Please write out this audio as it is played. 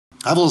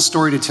I have a little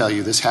story to tell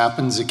you. This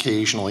happens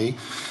occasionally.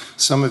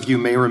 Some of you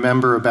may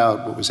remember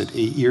about, 8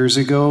 years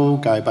ago, a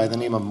guy by the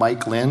name of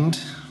Mike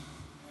Lind.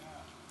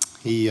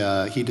 He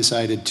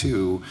decided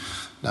to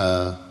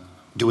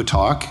do a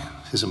talk.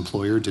 His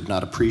employer did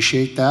not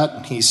appreciate that,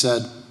 and he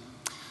said,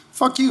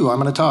 "Fuck you, I'm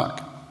going to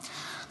talk."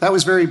 That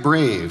was very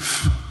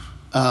brave.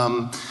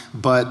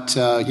 But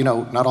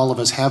not all of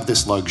us have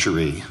this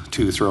luxury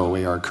to throw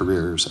away our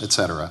careers,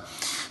 etc.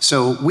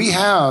 So we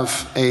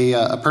have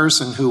a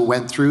person who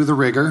went through the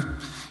rigor.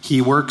 He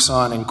works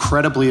on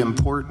incredibly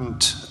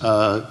important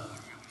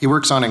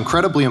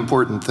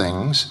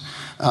things,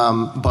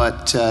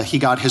 but he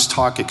got his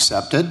talk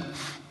accepted.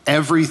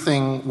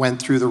 Everything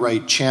went through the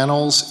right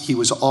channels. He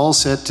was all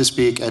set to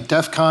speak at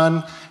DEF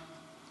CON,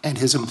 and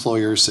his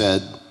employer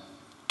said,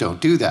 "Don't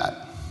do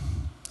that."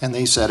 And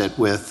they said it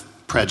with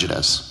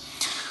prejudice.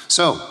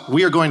 So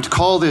we are going to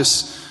call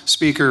this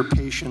speaker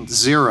patient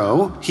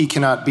 0. He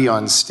cannot be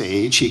on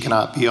stage, he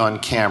cannot be on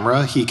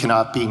camera, he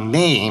cannot be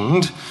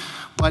named,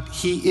 but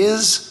he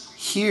is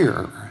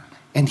here,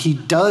 and he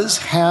does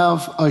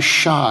have a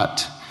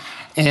shot.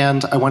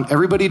 And I want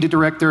everybody to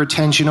direct their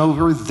attention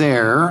over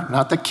there,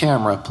 not the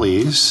camera,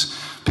 please.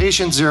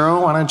 Patient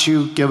 0, why don't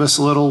you give us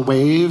a little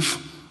wave?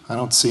 I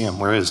don't see him,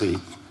 where is he?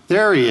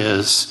 There he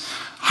is.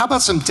 How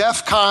about some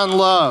DEF CON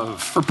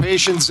love for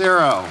patient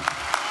 0?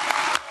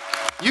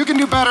 You can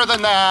do better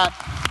than that.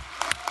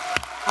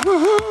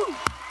 Woohoo!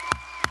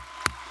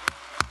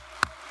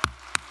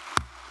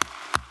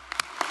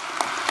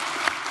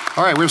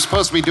 All right, we're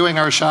supposed to be doing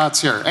our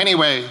shots here.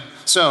 Anyway,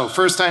 so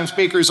first-time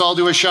speakers all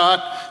do a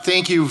shot.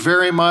 Thank you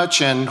very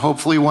much, and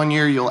hopefully one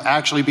year you'll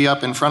actually be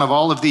up in front of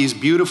all of these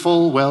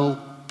beautiful, well,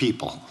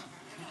 people.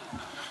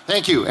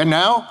 Thank you. And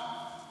now,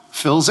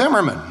 Phil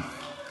Zimmermann.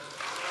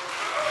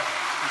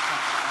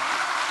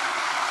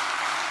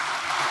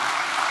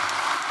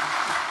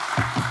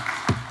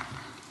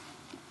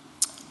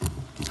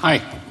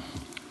 Hi.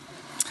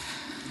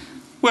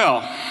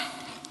 Well,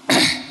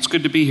 it's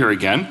good to be here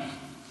again.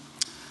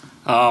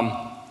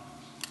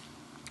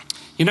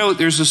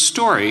 There's a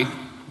story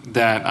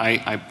that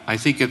I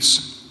think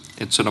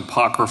it's an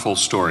apocryphal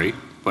story,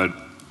 but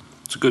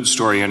it's a good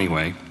story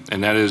anyway,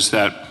 and that is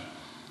that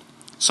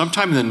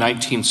sometime in the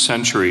 19th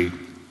century,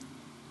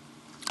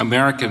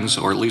 Americans,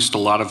 or at least a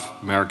lot of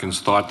Americans,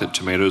 thought that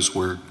tomatoes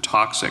were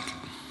toxic.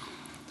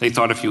 They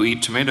thought if you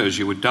eat tomatoes,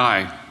 you would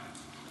die.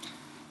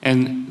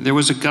 And there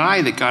was a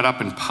guy that got up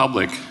in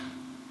public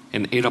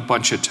and ate a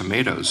bunch of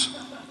tomatoes.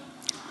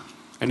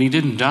 And he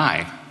didn't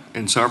die.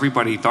 And so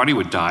everybody thought he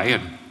would die,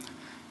 and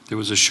there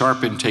was a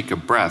sharp intake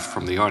of breath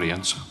from the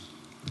audience.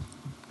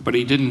 But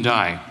he didn't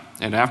die.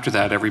 And after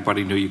that,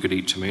 everybody knew you could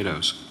eat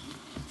tomatoes.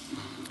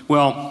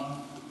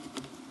 Well,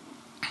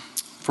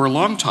 for a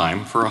long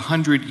time, for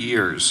 100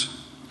 years,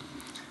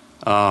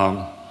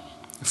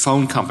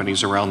 phone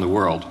companies around the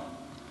world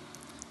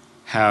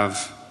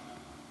have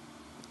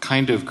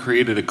kind of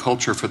created a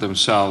culture for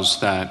themselves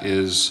that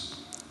is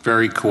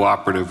very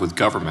cooperative with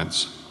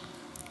governments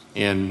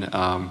in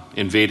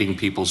invading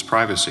people's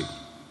privacy.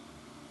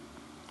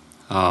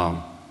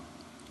 And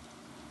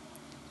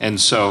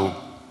so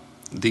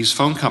these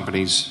phone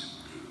companies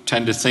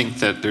tend to think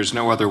that there's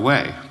no other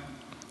way,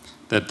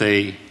 that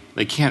they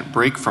can't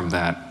break from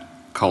that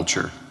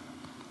culture,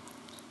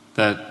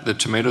 that the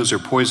tomatoes are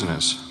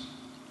poisonous.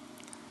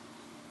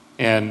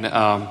 And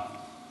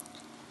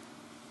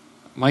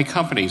my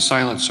company,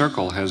 Silent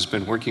Circle, has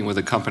been working with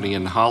a company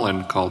in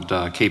Holland called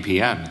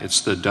KPN. It's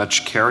the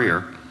Dutch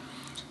carrier.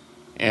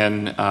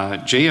 And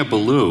Jaya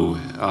Baloo,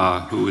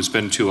 who has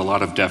been to a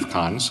lot of DEF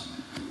CONs,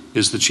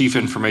 is the Chief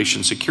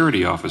Information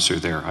Security Officer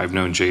there. I've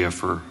known Jaya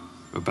for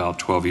about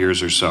 12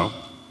 years or so.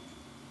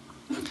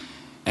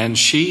 And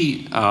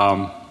she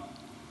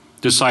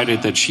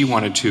decided that she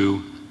wanted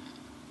to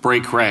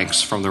break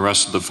ranks from the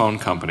rest of the phone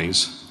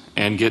companies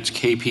and get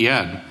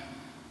KPN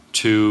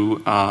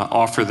to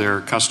offer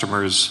their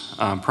customers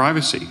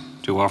privacy,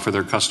 to offer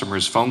their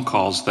customers phone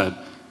calls that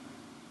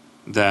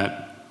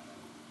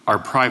are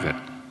private,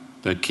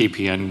 that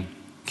KPN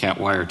can't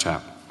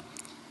wiretap.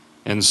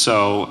 And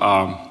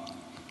so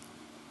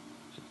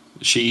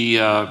she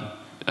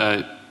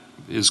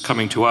is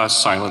coming to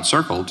us, Silent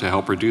Circle, to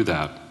help her do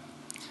that.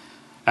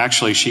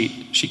 Actually,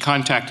 she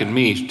contacted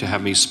me to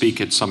have me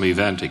speak at some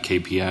event at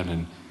KPN,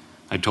 and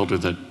I told her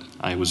that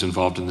I was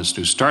involved in this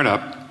new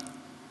startup,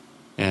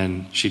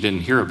 and she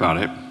didn't hear about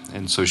it.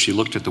 And so she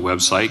looked at the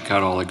website,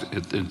 got all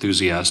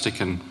enthusiastic,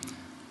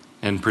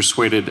 and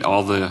persuaded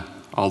all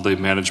the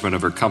management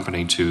of her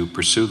company to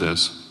pursue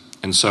this.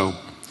 And so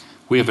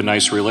we have a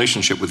nice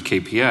relationship with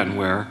KPN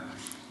where,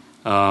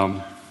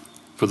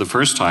 for the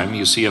first time,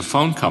 you see a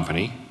phone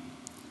company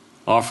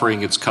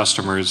offering its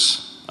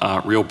customers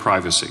real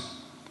privacy,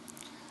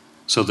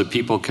 so that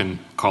people can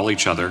call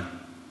each other,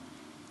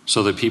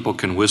 so that people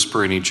can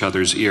whisper in each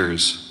other's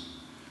ears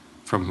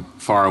from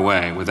far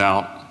away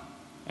without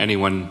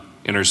anyone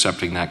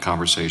intercepting that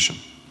conversation.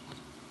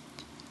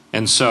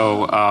 And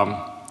so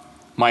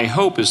my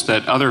hope is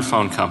that other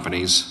phone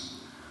companies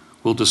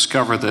will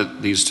discover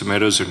that these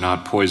tomatoes are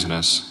not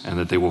poisonous and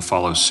that they will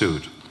follow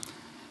suit.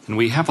 And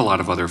we have a lot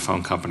of other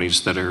phone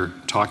companies that are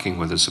talking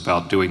with us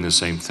about doing the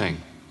same thing.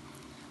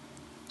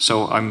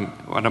 So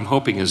what I'm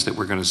hoping is that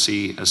we're going to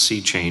see a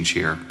sea change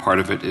here. Part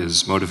of it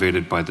is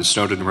motivated by the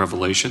Snowden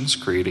revelations,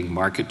 creating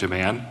market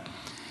demand.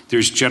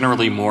 There's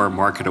generally more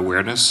market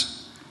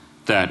awareness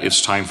that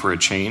it's time for a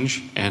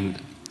change,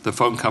 and the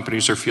phone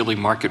companies are feeling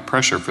market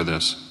pressure for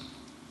this.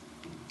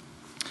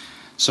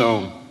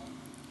 So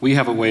we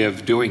have a way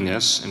of doing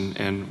this,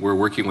 and we're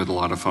working with a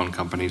lot of phone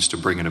companies to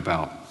bring it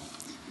about.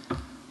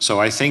 So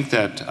I think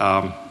that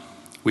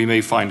we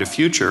may find a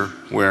future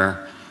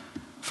where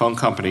phone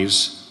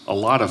companies, a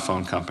lot of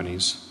phone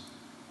companies,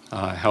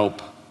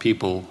 help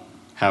people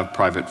have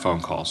private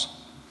phone calls.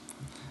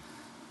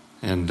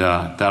 And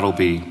that'll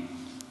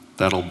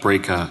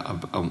break a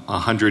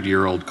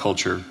 100-year-old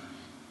culture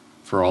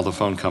for all the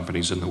phone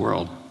companies in the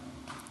world.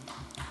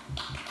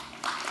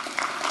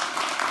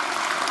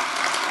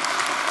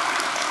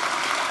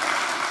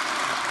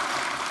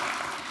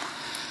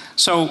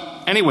 So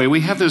anyway,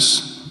 we have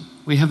this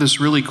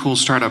really cool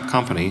startup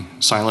company,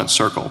 Silent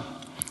Circle.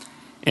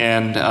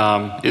 And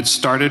it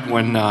started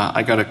when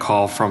I got a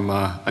call from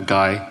a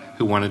guy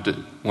who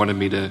wanted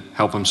me to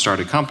help him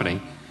start a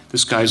company.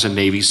 This guy's a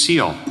Navy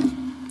SEAL.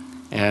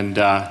 And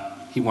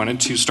he wanted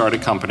to start a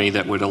company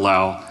that would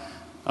allow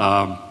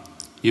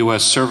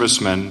U.S.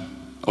 servicemen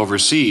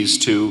overseas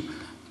to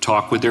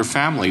talk with their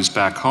families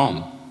back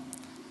home,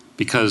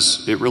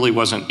 because it really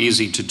wasn't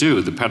easy to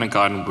do. The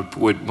Pentagon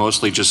would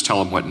mostly just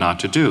tell them what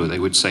not to do. They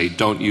would say,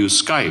 don't use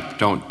Skype,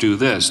 don't do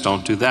this,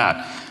 don't do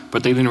that.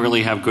 But they didn't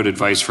really have good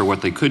advice for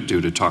what they could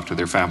do to talk to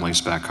their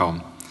families back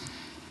home.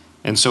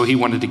 And so he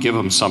wanted to give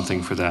them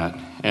something for that.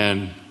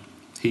 And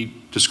he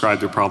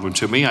described the problem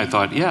to me. I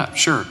thought, yeah,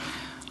 sure.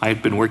 I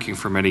had been working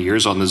for many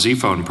years on the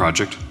Z-Phone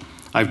project.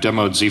 I've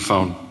demoed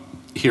Z-Phone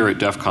here at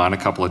DEF CON a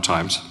couple of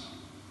times.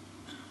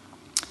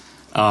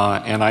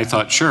 And I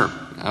thought, sure,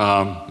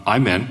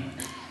 I'm in.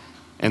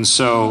 And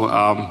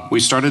so we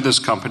started this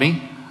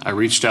company. I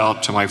reached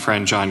out to my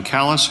friend John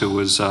Callis, who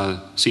was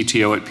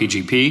CTO at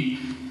PGP,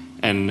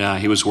 and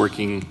he was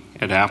working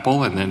at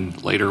Apple and then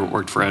later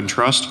worked for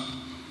Entrust.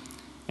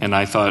 And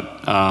I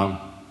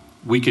thought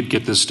we could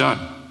get this done.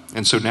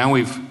 And so now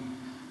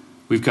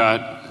we've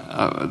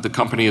got, the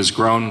company has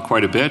grown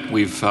quite a bit.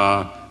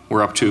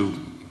 We're up to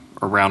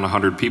around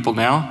 100 people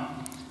now.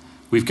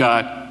 We've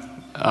got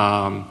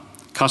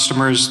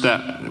customers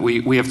that,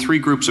 we have three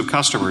groups of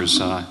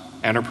customers,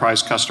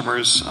 enterprise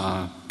customers,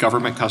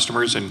 government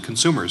customers, and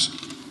consumers.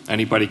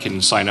 Anybody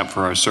can sign up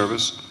for our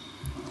service.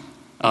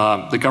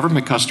 The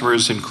government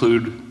customers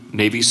include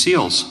Navy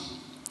SEALs.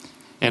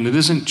 And it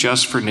isn't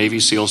just for Navy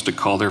SEALs to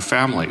call their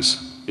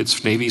families.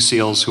 It's Navy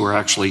SEALs who are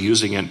actually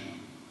using it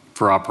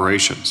for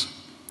operations.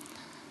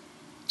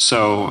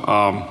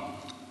 So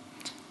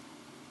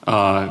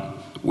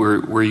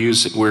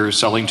we're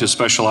selling to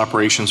special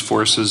operations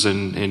forces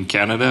in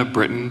Canada,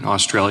 Britain,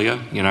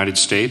 Australia, United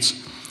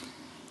States.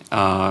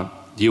 The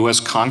U.S.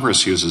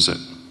 Congress uses it.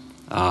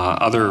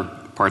 Other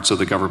parts of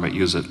the government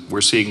use it.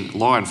 We're seeing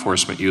law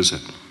enforcement use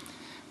it.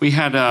 We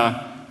had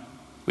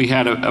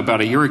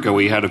about a year ago,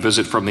 we had a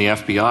visit from the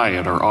FBI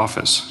at our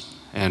office,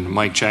 and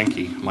Mike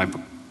Janke, my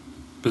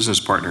business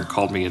partner,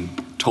 called me and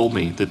told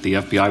me that the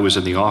FBI was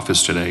in the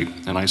office today,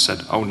 and I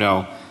said, oh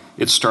no,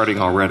 it's starting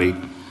already.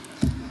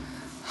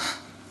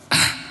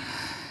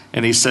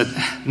 And he said,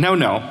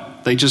 no,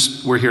 they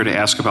just were here to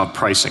ask about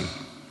pricing.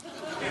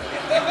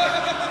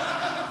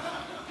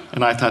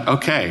 And I thought,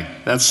 okay,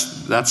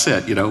 that's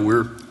it, you know,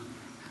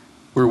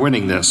 we're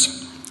winning this.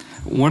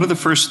 One of the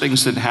first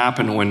things that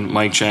happened when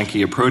Mike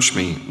Janke approached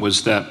me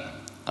was that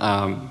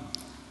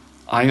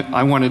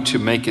I wanted to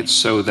make it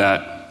so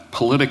that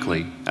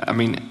politically, I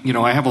mean, you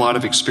know, I have a lot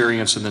of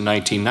experience in the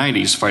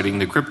 1990s fighting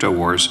the crypto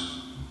wars.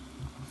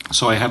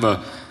 So I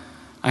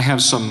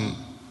have some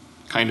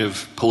kind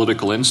of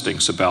political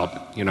instincts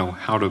about, you know,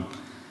 how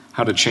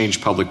to change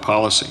public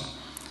policy.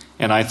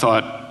 And I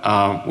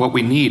thought what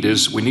we need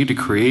to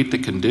create the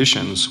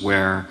conditions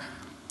where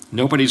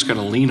nobody's going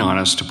to lean on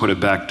us to put a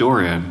back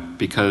door in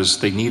because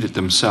they need it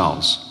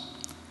themselves.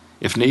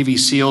 If Navy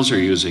SEALs are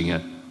using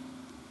it,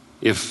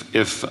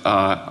 if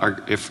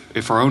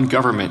our own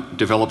government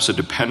develops a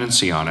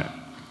dependency on it,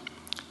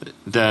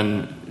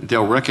 then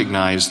they'll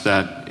recognize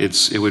that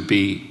it would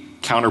be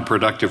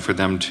counterproductive for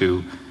them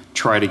to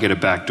try to get a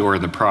back door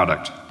in the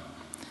product.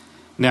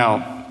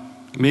 Now,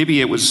 maybe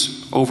it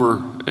was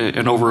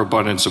an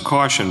overabundance of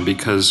caution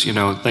because, you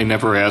know, they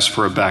never asked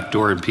for a back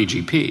door in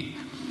PGP.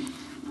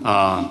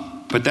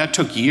 But that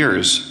took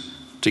years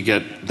to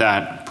get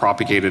that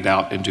propagated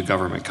out into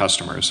government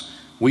customers.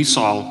 We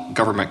saw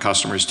government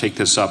customers take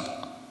this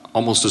up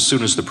almost as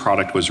soon as the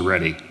product was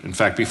ready. In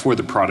fact, before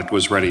the product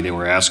was ready, they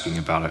were asking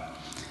about it.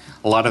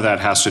 A lot of that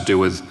has to do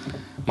with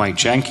Mike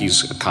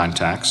Janke's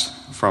contacts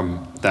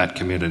from that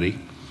community.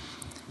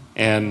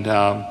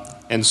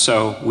 And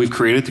so we've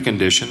created the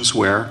conditions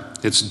where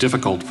it's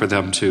difficult for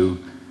them to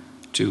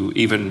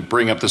even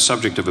bring up the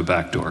subject of a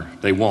backdoor.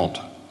 They won't.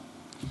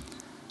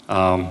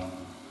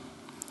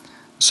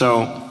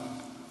 So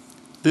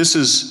this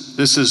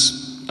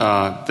is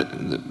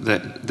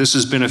this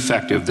has been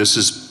effective. This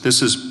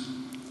is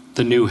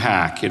the new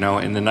hack. In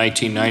the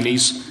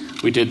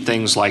 1990s, we did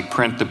things like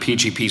print the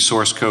PGP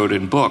source code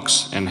in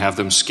books and have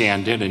them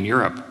scanned in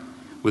Europe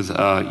with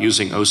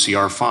using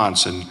OCR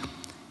fonts and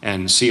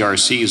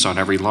CRCs on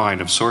every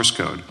line of source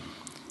code,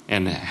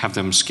 and have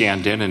them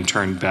scanned in and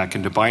turned back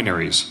into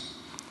binaries.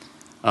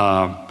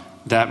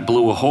 That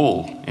blew a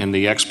hole in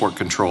the export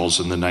controls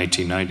in the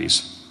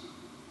 1990s.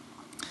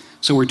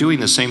 So we're doing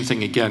the same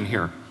thing again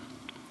here.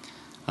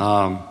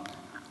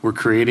 We're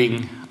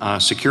creating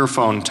secure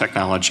phone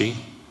technology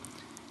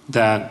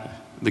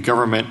that the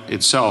government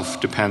itself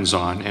depends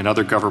on and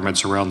other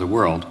governments around the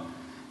world.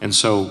 And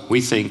so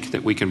we think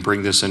that we can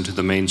bring this into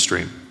the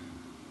mainstream.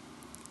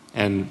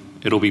 And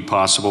it'll be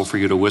possible for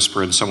you to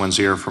whisper in someone's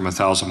ear from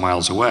 1,000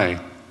 miles away,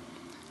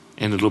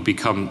 and it'll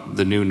become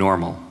the new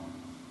normal.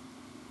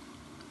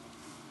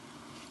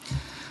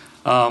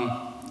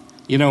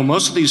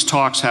 Most of these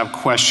talks have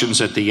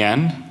questions at the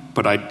end,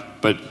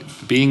 but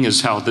being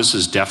as how this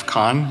is DEF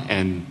CON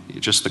and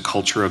just the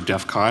culture of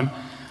DEF CON,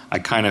 I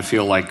kind of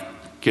feel like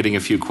getting a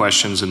few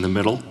questions in the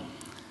middle.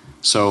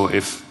 So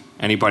if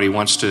anybody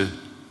wants to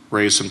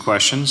raise some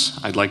questions,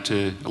 I'd like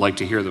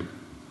to hear them.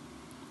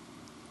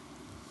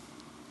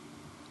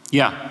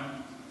 Yeah.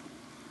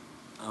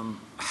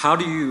 How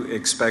do you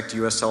expect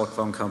U.S.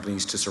 telephone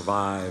companies to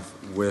survive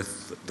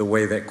with the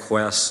way that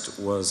Quest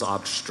was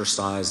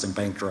ostracized and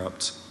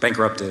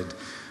bankrupted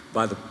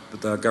by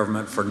the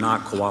government for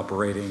not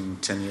cooperating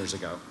 10 years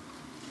ago?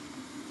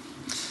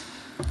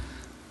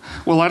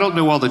 Well, I don't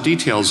know all the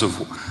details of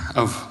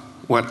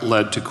what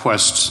led to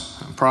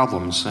Quest's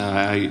problems.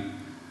 I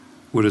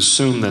would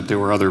assume that there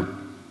were other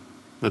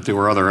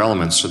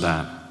elements to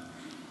that.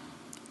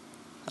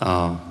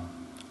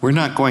 We're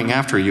not going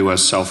after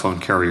U.S. cell phone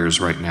carriers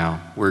right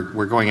now.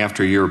 We're going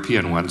after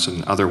European ones,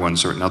 and other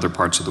ones are in other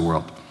parts of the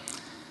world.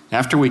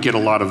 After we get a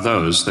lot of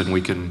those, then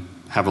we can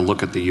have a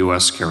look at the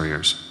U.S.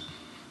 carriers.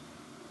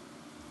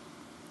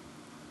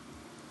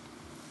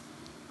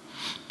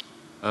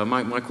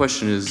 My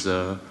question is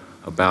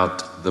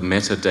about the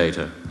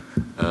metadata.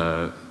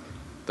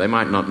 They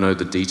might not know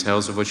the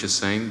details of what you're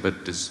saying,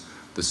 but does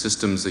the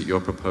systems that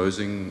you're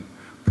proposing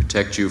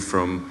protect you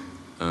from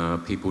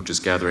people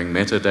just gathering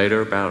metadata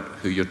about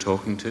who you're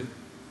talking to?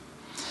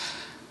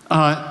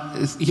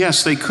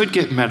 Yes, they could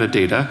get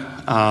metadata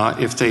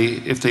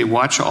if they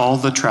watch all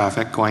the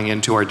traffic going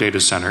into our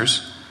data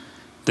centers.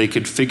 They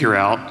could figure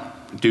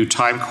out, do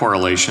time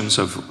correlations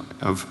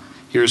of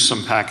here's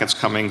some packets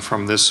coming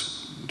from this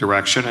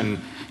direction, and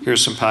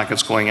here's some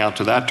packets going out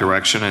to that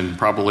direction, and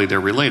probably they're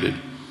related.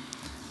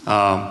 We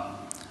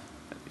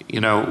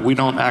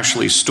don't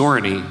actually store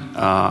any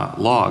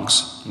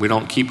logs. We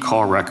don't keep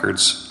call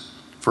records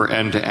for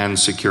end-to-end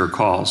secure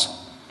calls.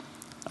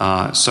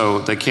 So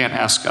they can't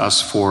ask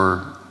us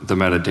for the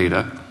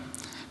metadata.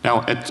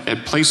 Now,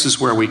 at places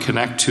where we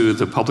connect to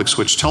the public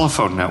switch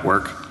telephone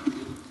network,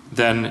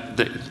 then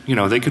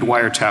they could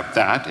wiretap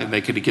that, and they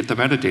could get the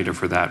metadata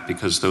for that,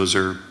 because those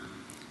are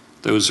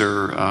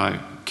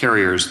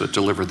carriers that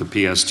deliver the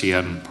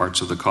PSTN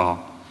parts of the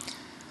call.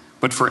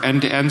 But for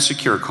end-to-end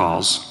secure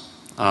calls,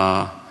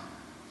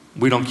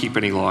 we don't keep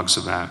any logs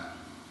of that.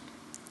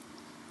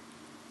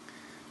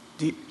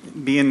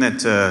 Being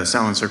that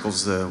Silent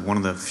Circle's one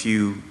of the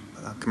few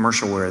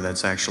commercialware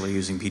that's actually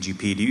using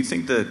PGP, do you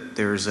think that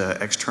there's an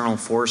external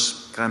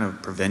force kind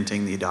of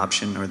preventing the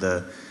adoption or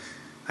the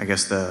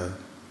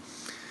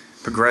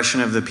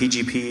progression of the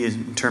PGP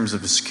in terms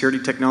of security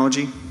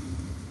technology?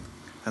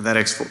 That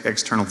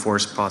external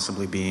force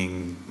possibly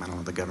being,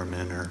 the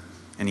government or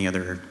any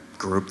other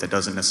group that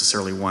doesn't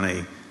necessarily want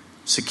a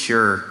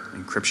secure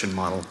encryption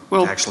model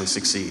to actually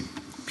succeed.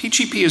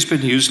 PGP has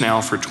been used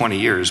now for 20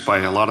 years by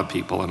a lot of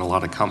people and a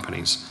lot of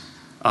companies.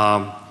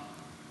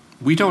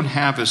 We don't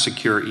have a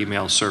secure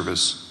email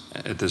service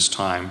at this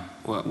time.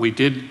 We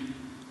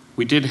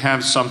did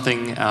have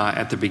something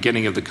at the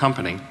beginning of the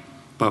company,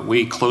 but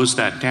we closed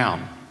that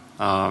down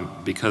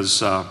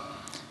because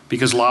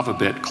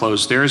LavaBit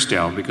closed theirs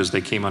down because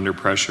they came under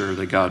pressure.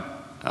 They got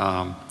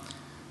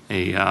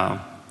a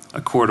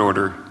court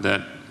order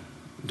that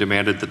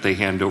demanded that they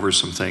hand over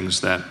some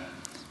things that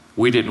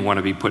we didn't want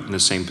to be put in the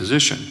same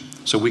position.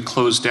 So we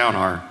closed down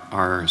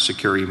our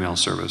secure email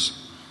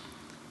service.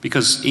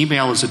 Because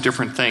email is a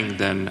different thing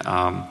than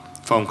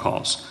phone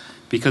calls.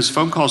 Because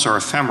phone calls are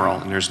ephemeral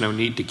and there's no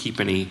need to keep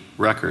any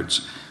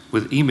records.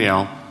 With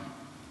email,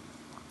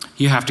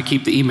 you have to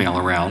keep the email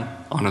around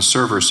on a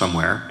server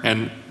somewhere,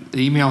 and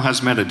the email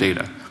has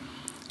metadata.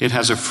 It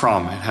has a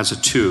from, it has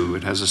a to,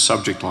 it has a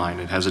subject line,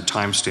 it has a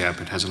timestamp,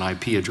 it has an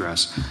IP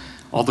address.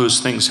 All those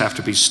things have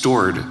to be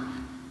stored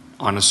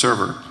on a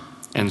server.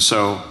 And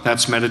so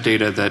that's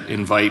metadata that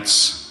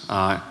invites,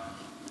 a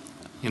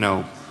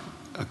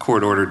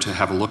court order to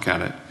have a look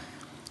at it.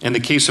 In the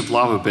case of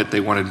LavaBit, they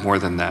wanted more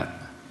than that.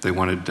 They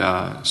wanted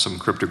some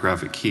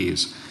cryptographic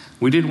keys.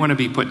 We didn't want to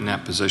be put in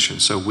that position,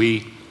 so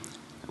we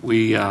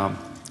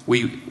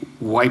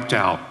wiped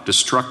out,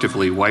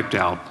 destructively wiped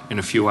out in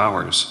a few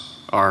hours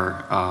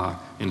our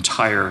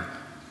entire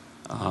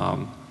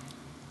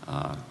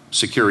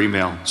secure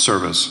email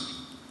service.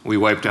 We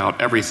wiped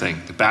out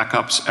everything, the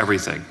backups,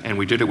 everything. And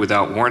we did it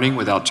without warning,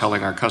 without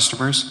telling our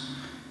customers,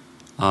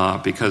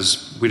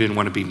 because we didn't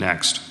want to be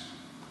next.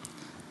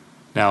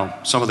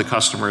 Now, some of the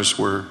customers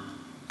were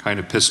kind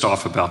of pissed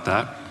off about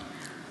that,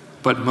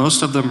 but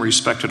most of them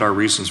respected our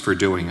reasons for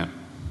doing it.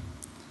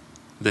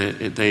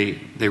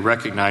 They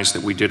recognized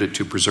that we did it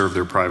to preserve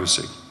their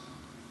privacy.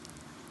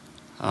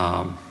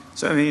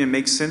 So, I mean, it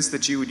makes sense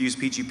that you would use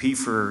PGP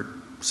for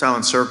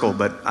Silent Circle,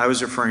 but I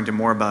was referring to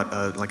more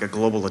about like a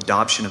global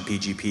adoption of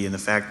PGP and the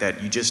fact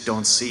that you just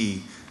don't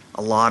see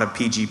a lot of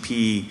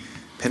PGP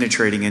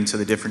penetrating into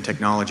the different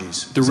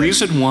technologies. The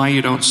reason why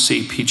you don't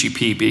see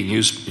PGP being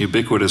used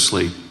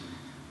ubiquitously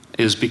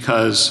is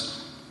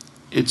because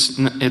it's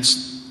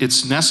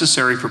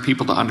necessary for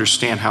people to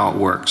understand how it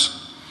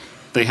works.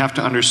 They have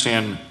to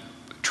understand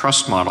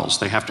trust models.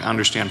 They have to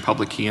understand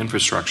public key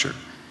infrastructure.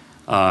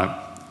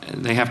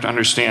 They have to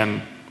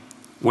understand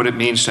what it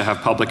means to have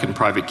public and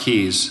private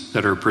keys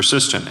that are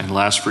persistent and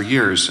last for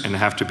years and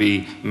have to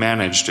be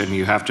managed, and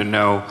you have to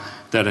know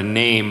that a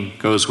name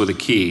goes with a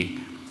key.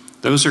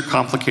 Those are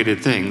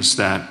complicated things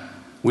that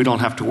we don't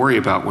have to worry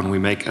about when we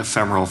make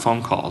ephemeral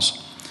phone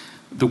calls.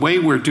 The way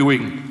we're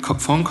doing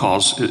phone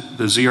calls,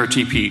 the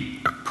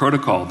ZRTP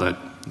protocol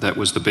that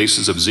was the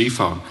basis of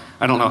ZPhone,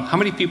 I don't know, how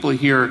many people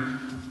here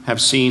have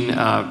seen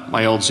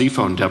my old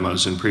ZPhone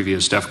demos in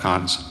previous DEF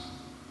CONs?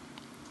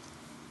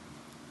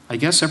 I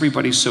guess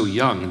everybody's so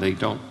young, they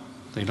don't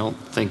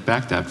think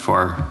back that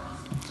far.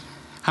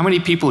 How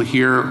many people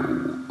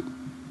here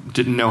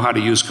didn't know how to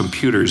use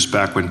computers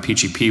back when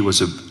PGP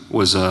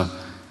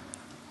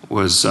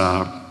was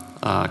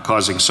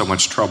causing so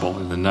much trouble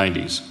in the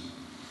 90s?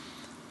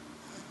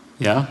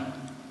 Yeah?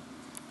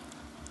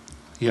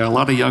 Yeah, a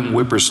lot of young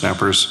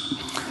whippersnappers.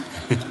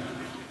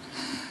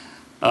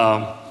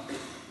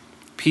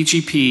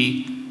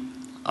 PGP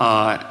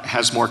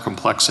has more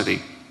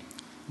complexity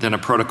than a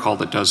protocol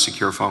that does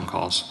secure phone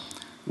calls.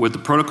 With the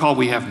protocol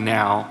we have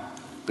now,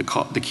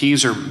 the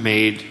keys are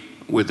made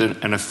with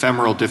an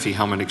ephemeral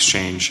Diffie-Hellman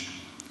exchange.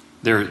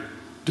 They're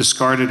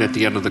discarded at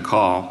the end of the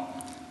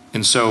call,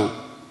 and so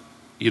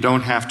you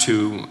don't have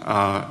to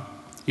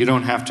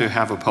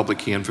have a public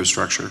key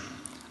infrastructure.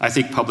 I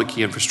think public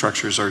key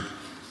infrastructures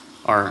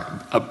are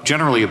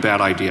generally a bad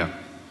idea.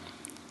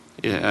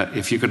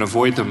 If you can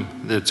avoid them,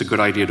 it's a good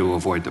idea to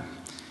avoid them.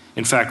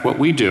 In fact, what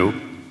we do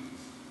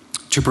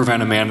to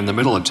prevent a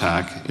man-in-the-middle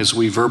attack is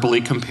we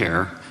verbally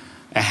compare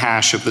a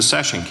hash of the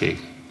session key.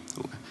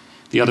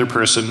 The other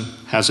person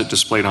has it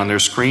displayed on their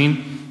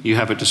screen, you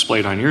have it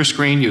displayed on your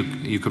screen,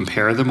 you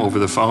compare them over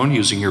the phone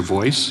using your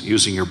voice,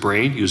 using your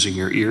brain, using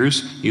your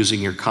ears, using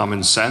your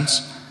common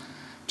sense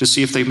to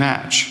see if they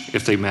match.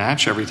 If they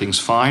match, everything's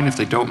fine. If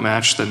they don't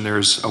match, then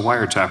there's a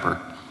wiretapper.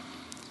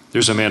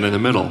 There's a man in the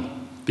middle,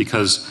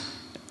 because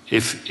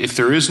if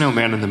there is no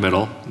man in the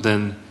middle,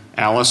 then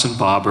Alice and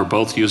Bob are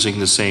both using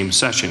the same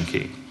session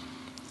key.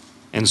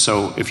 And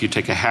so if you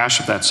take a hash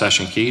of that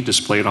session key,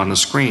 display it on the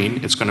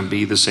screen, it's going to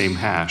be the same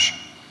hash.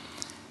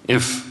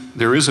 If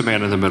there is a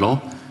man in the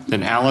middle,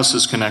 then Alice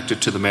is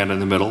connected to the man in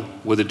the middle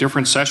with a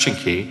different session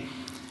key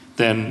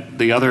than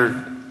the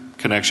other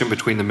connection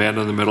between the man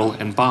in the middle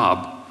and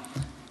Bob.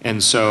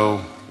 And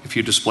so if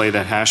you display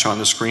that hash on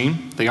the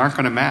screen, they aren't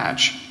going to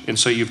match. And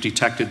so you've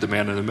detected the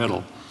man in the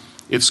middle.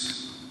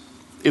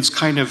 It's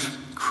kind of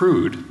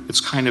crude,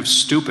 it's kind of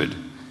stupid,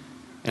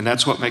 and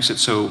that's what makes it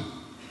so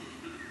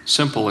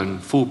simple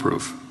and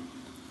foolproof.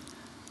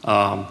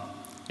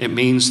 It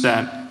means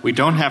that we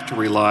don't have to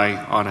rely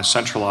on a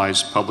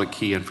centralized public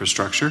key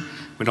infrastructure.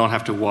 We don't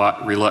have to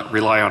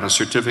rely on a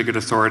certificate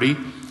authority.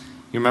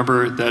 You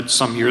remember that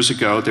some years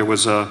ago there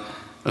was a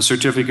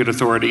certificate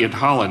authority in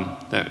Holland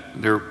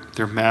that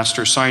their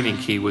master signing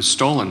key was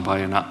stolen by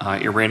an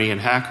Iranian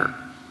hacker.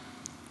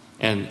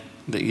 And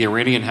the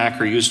Iranian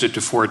hacker used it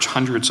to forge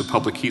hundreds of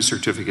public key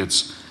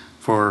certificates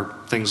for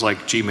things like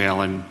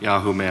Gmail and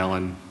Yahoo Mail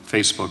and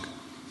Facebook.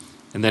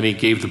 And then he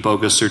gave the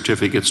bogus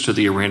certificates to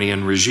the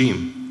Iranian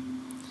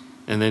regime.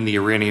 And then the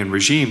Iranian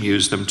regime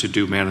used them to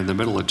do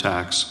man-in-the-middle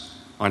attacks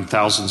on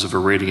thousands of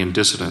Iranian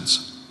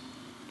dissidents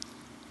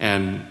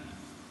and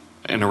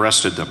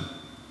arrested them.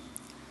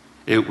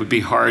 It would be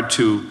hard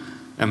to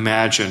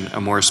imagine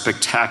a more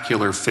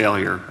spectacular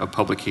failure of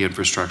public key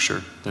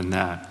infrastructure than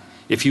that.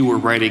 If you were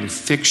writing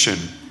fiction,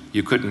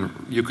 you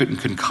couldn't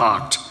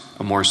concoct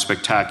a more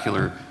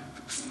spectacular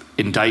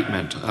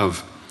indictment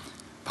of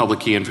public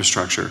key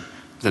infrastructure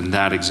than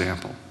that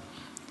example.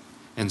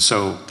 And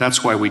so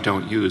that's why we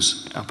don't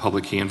use a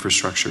public key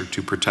infrastructure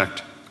to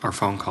protect our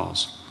phone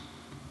calls.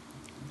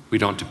 We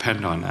don't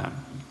depend on that.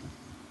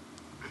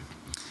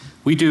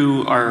 We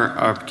do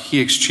our key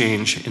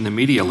exchange in the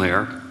media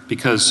layer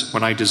because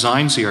when I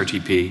designed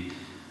ZRTP,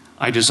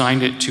 I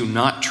designed it to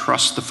not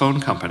trust the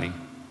phone company.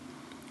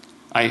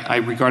 I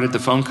regarded the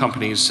phone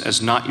companies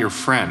as not your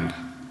friend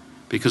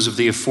because of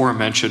the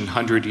aforementioned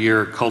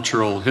 100-year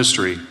cultural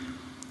history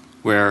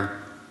where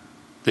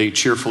they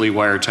cheerfully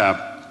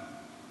wiretap,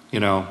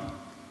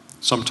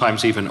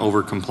 sometimes even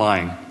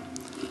over-complying.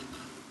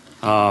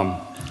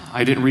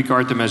 I didn't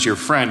regard them as your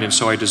friend, and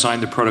so I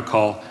designed the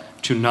protocol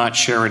to not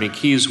share any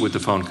keys with the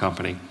phone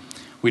company.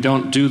 We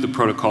don't do the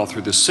protocol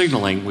through the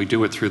signaling, we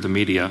do it through the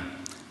media.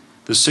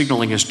 The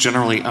signaling is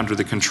generally under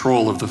the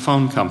control of the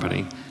phone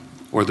company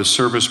or the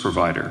service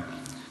provider.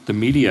 The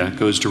media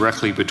goes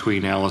directly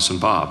between Alice and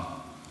Bob,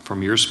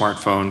 from your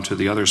smartphone to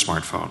the other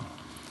smartphone.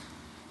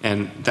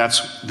 And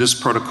this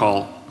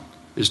protocol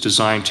is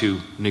designed to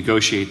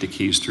negotiate the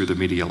keys through the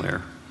media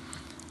layer.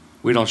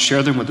 We don't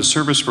share them with the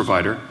service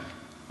provider,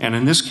 and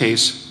in this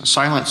case,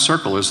 Silent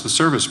Circle is the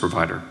service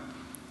provider.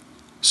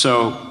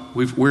 So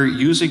we're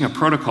using a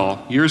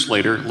protocol years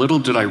later. Little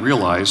did I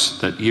realize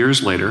that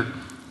years later,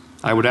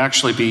 I would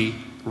actually be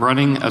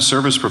running a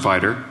service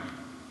provider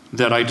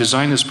that I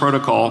designed this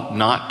protocol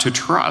not to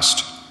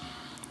trust.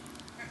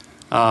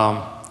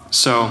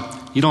 So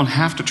you don't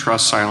have to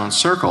trust Silent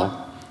Circle.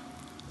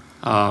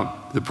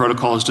 The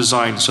protocol is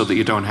designed so that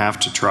you don't have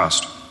to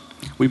trust.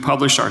 We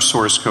publish our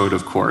source code,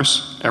 of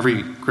course.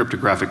 Every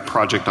cryptographic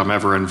project I'm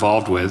ever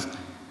involved with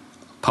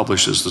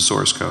publishes the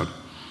source code.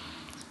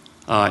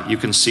 You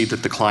can see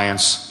that the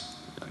clients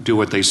do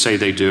what they say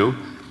they do.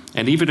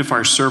 And even if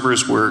our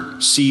servers were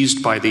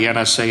seized by the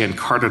NSA and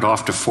carted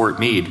off to Fort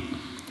Meade,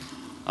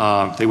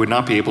 they would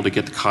not be able to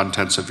get the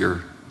contents of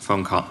your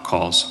phone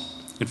calls.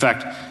 In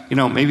fact,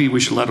 maybe we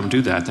should let them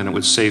do that, then it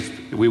would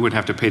save, we wouldn't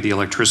have to pay the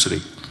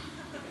electricity.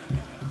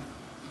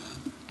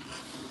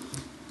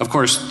 Of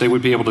course, they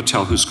would be able to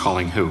tell who's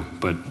calling who,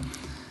 but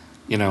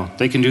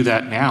they can do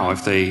that now.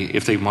 If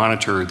they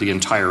monitor the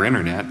entire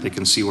internet, they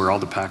can see where all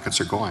the packets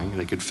are going.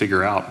 They could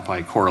figure out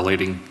by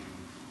correlating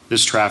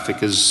this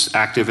traffic is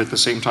active at the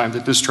same time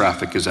that this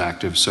traffic is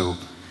active, so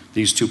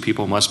these two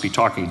people must be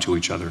talking to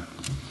each other.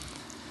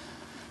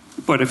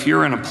 But if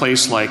you're in a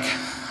place like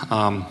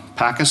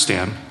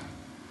Pakistan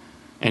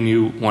and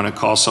you want to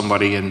call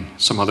somebody in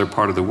some other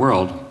part of the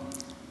world,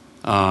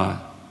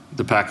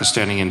 the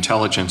Pakistani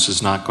intelligence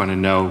is not going to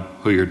know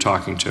who you're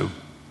talking to,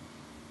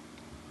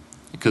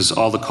 because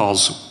all the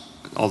calls,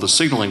 all the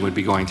signaling would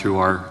be going through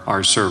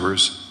our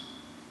servers,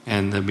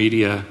 and the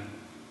media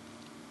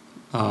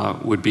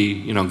would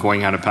be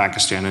going out of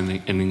Pakistan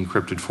in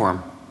encrypted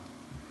form.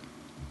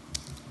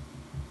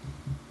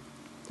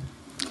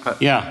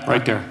 Yeah,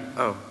 right there.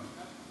 Oh.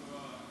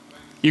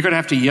 You're going to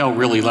have to yell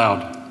really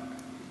loud.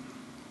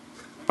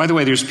 By the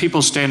way, there's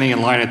people standing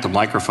in line at the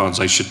microphones.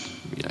 I should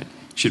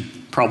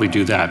probably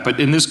do that. But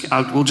in this,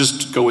 we'll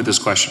just go with this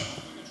question.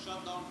 When you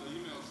shut down the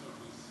email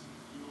service,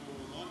 you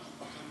launched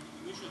an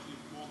initiative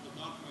called the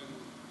Darkman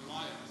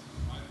Alliance,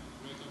 right?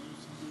 Greater New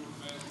Secure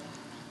Facebook.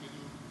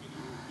 Can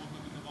you talk a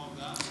bit about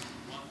that?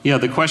 Yeah,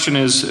 the question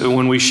is,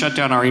 when we shut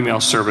down our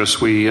email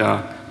service, we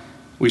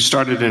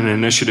started an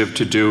initiative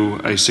to do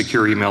a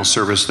secure email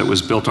service that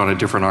was built on a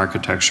different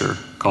architecture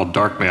called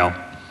Darkmail.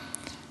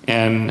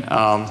 And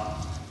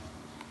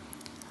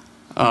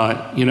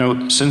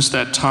since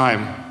that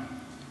time,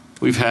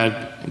 we've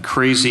had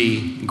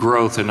crazy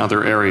growth in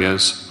other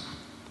areas,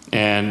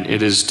 and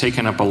it has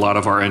taken up a lot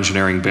of our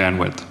engineering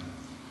bandwidth.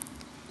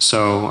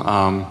 So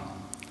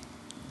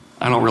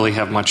I don't really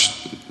have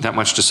that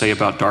much to say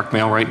about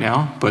Darkmail right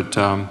now, but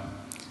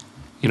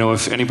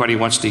if anybody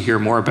wants to hear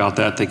more about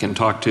that, they can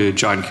talk to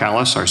John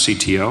Callis, our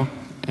CTO,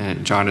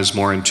 and John is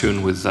more in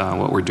tune with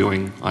what we're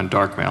doing on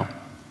Darkmail.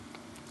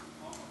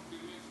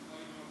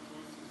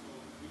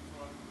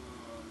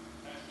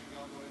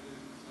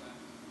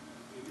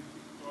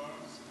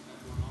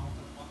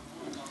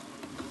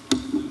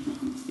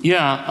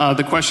 Yeah,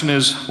 the question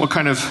is, what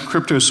kind of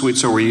crypto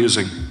suites are we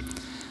using?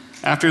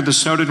 After the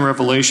Snowden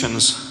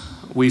revelations,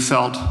 we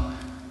felt a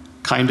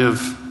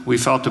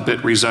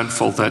bit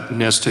resentful that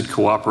NIST had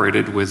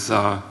cooperated with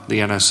the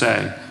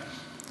NSA.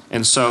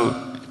 And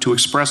so, to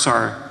express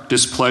our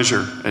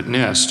displeasure at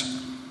NIST,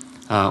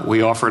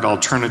 we offered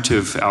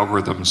alternative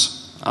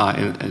algorithms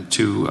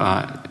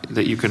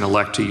that you can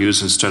elect to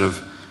use instead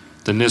of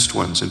the NIST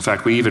ones. In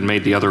fact, we even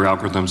made the other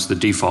algorithms the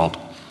default.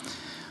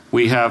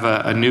 We have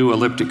a new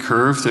elliptic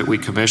curve that we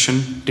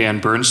commissioned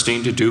Dan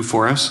Bernstein to do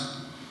for us.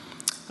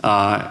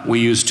 We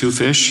use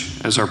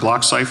Twofish as our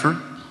block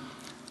cipher,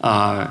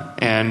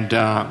 and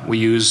we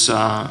use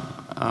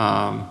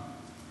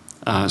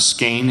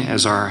skein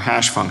as our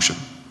hash function.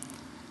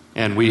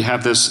 And we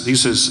have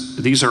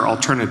these are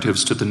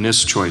alternatives to the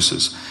NIST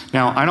choices.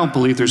 Now, I don't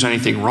believe there's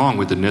anything wrong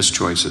with the NIST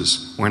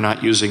choices. We're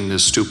not using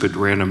this stupid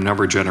random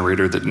number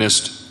generator that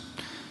NIST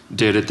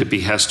did at the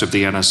behest of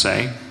the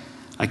NSA.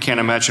 I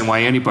can't imagine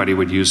why anybody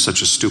would use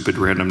such a stupid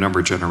random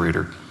number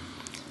generator.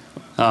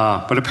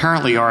 But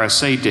apparently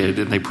RSA did,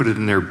 and they put it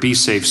in their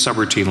BSafe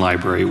subroutine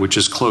library, which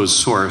is closed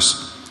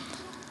source.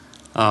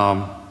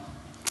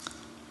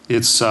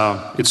 It's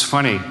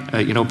funny,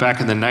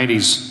 back in the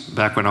 90s,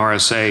 back when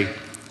RSA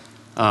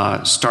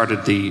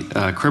started the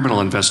criminal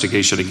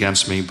investigation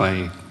against me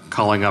by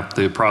calling up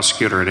the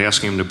prosecutor and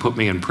asking him to put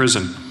me in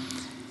prison,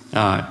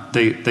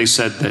 they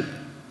said that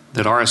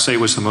RSA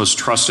was the most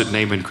trusted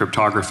name in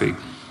cryptography.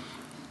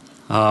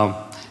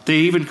 They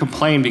even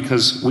complained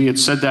because we had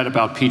said that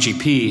about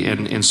PGP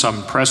in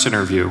some press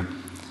interview,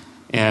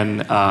 and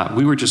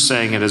we were just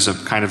saying it as a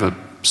kind of a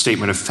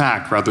statement of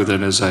fact rather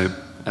than as a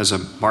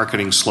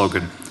marketing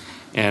slogan.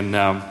 And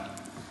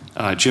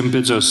Jim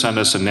Bidzo sent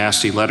us a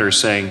nasty letter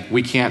saying,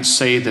 we can't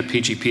say that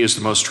PGP is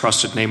the most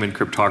trusted name in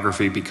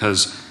cryptography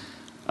because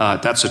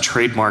that's a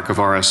trademark of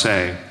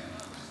RSA.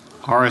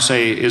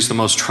 RSA is the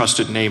most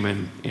trusted name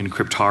in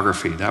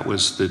cryptography. That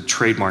was the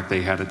trademark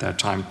they had at that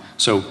time.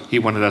 So he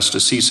wanted us to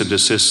cease and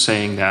desist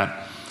saying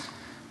that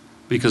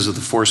because of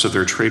the force of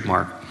their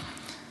trademark.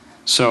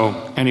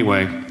 So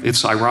anyway,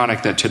 it's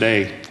ironic that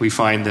today we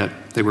find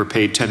that they were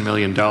paid $10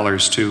 million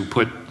to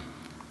put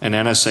an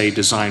NSA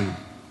designed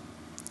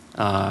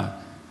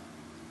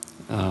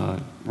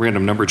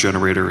random number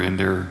generator in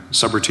their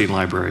subroutine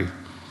library.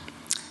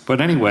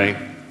 But anyway,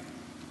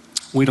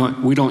 we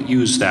don't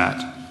use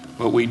that.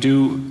 But we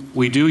do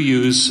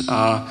use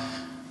other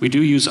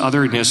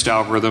NIST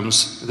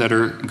algorithms that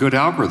are good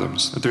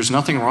algorithms. That there's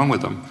nothing wrong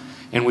with them,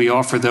 and we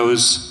offer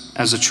those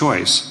as a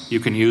choice. You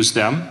can use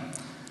them,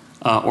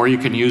 or you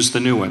can use the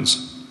new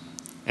ones,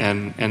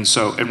 and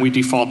we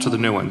default to the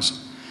new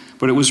ones.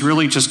 But it was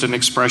really just an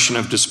expression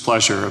of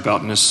displeasure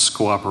about NIST's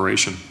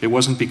cooperation. It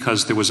wasn't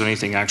because there was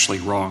anything actually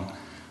wrong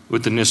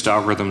with the NIST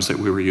algorithms that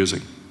we were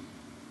using.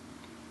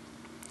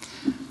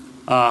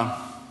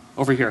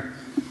 Over here.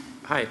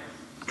 Hi.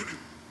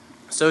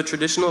 So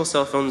traditional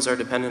cell phones are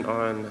dependent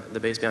on the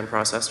baseband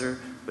processor,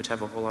 which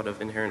have a whole lot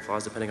of inherent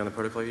flaws depending on the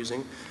protocol you're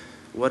using.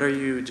 What are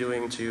you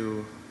doing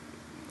to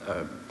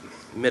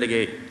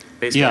mitigate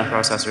baseband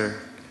processor?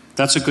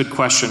 That's a good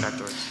question.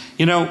 Factors?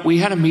 You know, we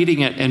had a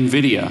meeting at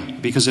NVIDIA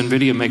because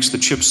NVIDIA makes the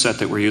chipset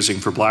that we're using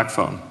for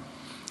Blackphone.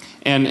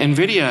 And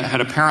NVIDIA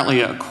had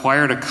apparently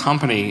acquired a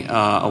company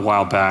a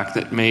while back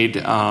that made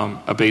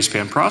a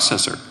baseband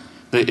processor.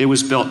 It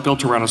was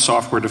built around a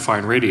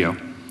software-defined radio.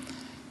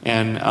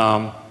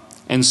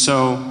 And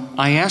so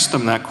I asked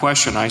them that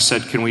question. I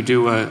said, can we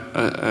do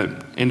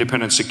an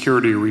independent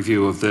security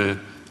review of the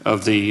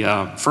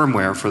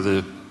firmware for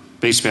the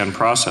baseband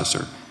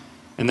processor?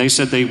 And they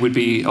said they would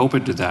be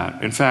open to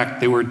that. In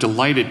fact, they were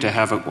delighted to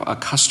have a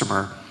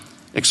customer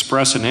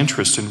express an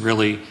interest in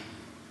really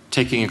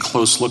taking a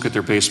close look at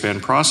their baseband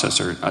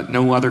processor.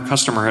 No other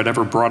customer had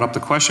ever brought up the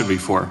question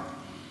before.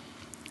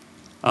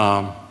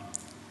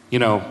 You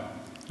know,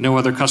 no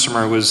other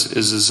customer is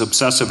as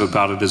obsessive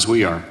about it as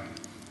we are.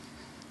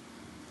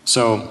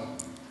 So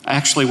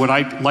actually what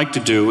I'd like to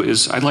do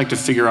is I'd like to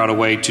figure out a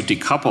way to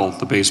decouple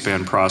the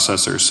baseband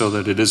processor so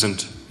that it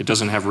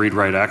doesn't have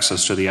read-write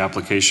access to the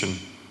application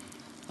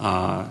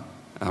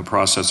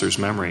processor's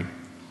memory.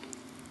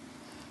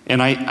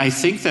 And I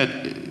think that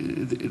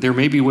there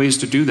may be ways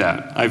to do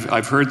that.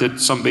 I've heard that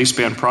some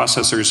baseband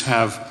processors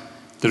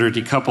that are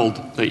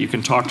decoupled, that you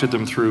can talk to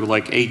them through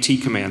like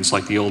AT commands,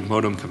 like the old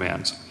modem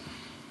commands.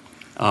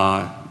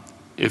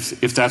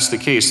 If that's the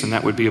case, then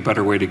that would be a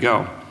better way to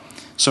go.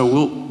 So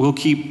we'll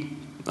keep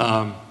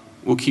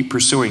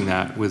pursuing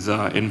that with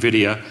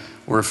NVIDIA,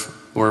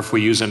 or if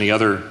we use any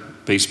other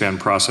baseband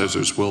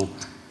processors,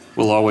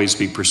 we'll always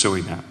be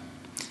pursuing that.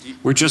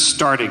 We're just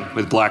starting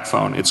with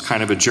Blackphone. It's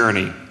kind of a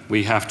journey.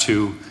 We have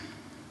to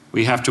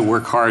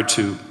work hard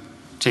to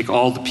take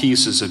all the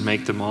pieces and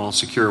make them all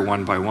secure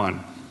one by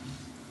one.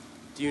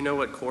 Do you know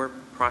what core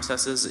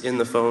processes in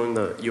the phone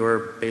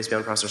your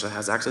baseband processor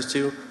has access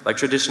to? Like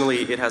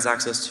traditionally, it has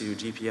access to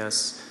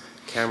GPS,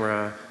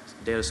 camera,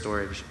 data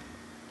storage.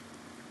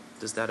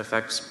 Does that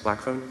affect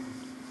Blackphone?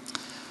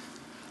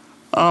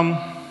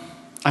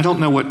 I don't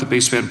know what the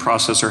baseband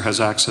processor has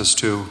access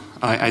to.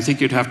 I think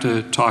you'd have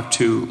to talk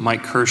to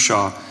Mike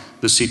Kershaw,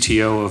 the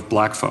CTO of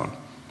Blackphone.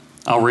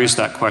 I'll raise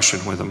that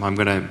question with him. I'm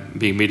going to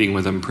be meeting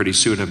with him pretty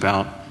soon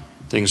about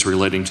things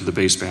relating to the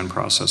baseband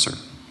processor.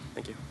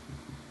 Thank you.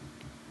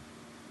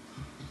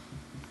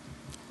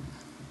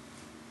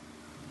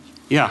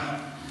 Yeah.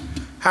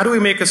 How do we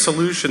make a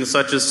solution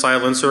such as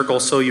Silent Circle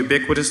so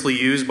ubiquitously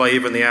used by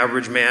even the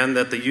average man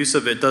that the use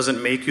of it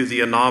doesn't make you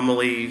the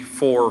anomaly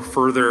for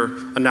further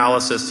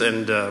analysis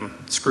and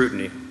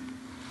scrutiny?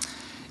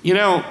 You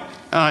know,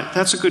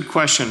 that's a good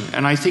question.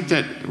 And I think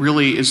that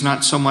really is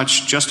not so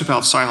much just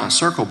about Silent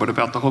Circle, but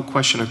about the whole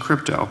question of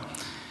crypto.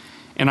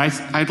 And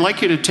I'd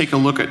like you to take a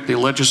look at the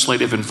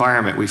legislative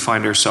environment we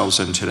find ourselves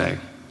in today.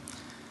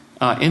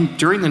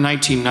 During the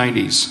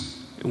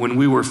 1990s, when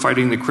we were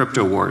fighting the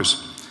crypto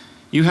wars,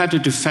 you had to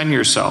defend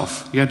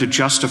yourself. You had to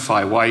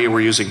justify why you were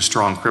using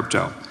strong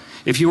crypto.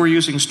 If you were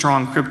using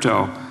strong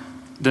crypto,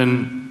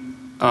 then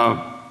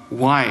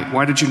why?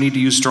 Why did you need to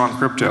use strong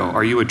crypto?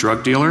 Are you a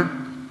drug dealer?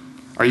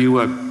 Are you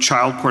a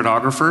child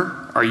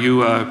pornographer? Are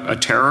you a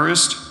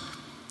terrorist?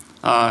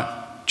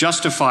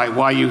 Justify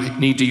why you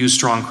need to use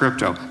strong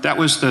crypto. That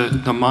was the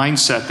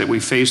mindset that we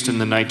faced in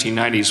the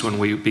 1990s when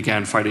we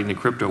began fighting the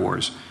crypto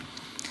wars.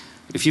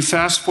 If you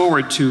fast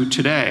forward to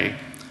today,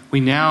 we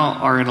now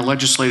are in a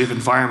legislative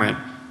environment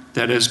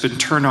that has been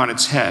turned on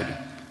its head.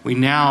 We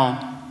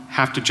now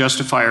have to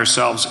justify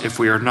ourselves if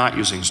we are not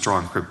using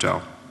strong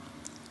crypto.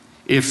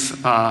 If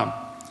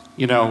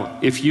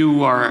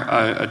you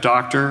are a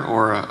doctor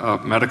or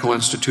a medical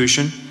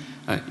institution,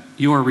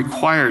 you are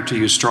required to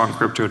use strong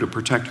crypto to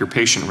protect your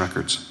patient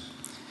records.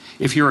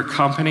 If you're a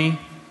company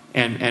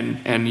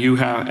and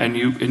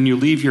you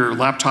leave your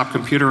laptop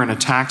computer in a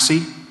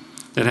taxi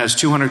that has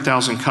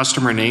 200,000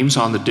 customer names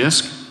on the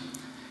disk,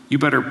 you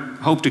better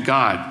hope to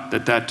God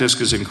that that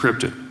disk is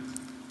encrypted.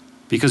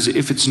 Because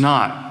if it's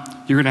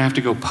not, you're going to have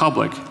to go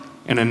public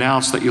and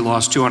announce that you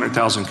lost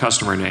 200,000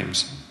 customer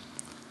names.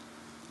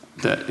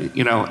 The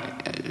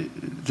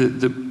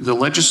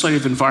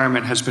legislative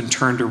environment has been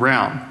turned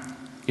around.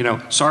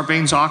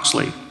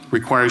 Sarbanes-Oxley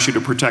requires you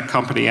to protect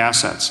company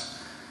assets.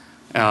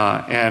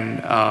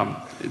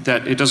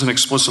 That it doesn't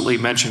explicitly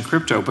mention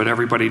crypto, but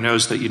everybody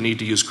knows that you need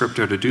to use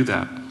crypto to do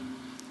that.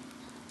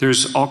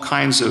 There's all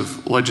kinds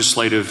of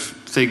legislative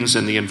things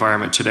in the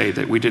environment today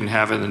that we didn't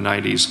have in the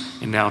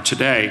 90s, and now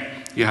today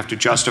you have to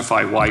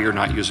justify why you're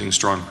not using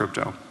strong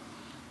crypto.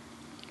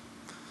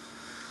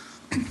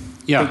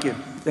 Yeah.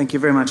 Thank you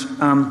very much.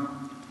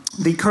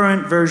 The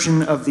current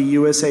version of the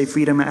USA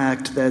Freedom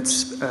Act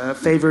that's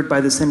favored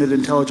by the Senate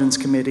Intelligence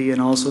Committee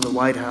and also the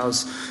White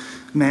House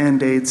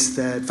mandates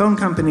that phone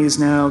companies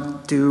now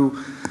do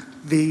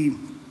the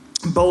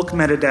bulk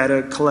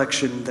metadata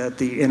collection that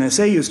the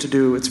NSA used to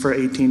do. It's for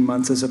 18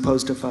 months as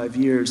opposed to 5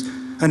 years.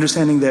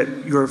 Understanding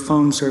that your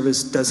phone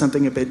service does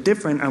something a bit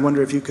different, I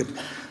wonder if you could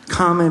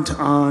comment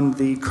on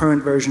the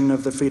current version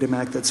of the Freedom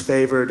Act that's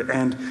favored,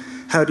 and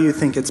how do you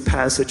think its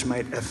passage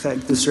might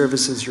affect the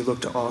services you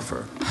look to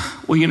offer?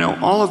 Well,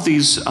 all of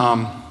these,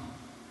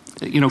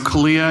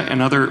 CALEA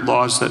and other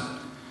laws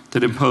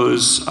that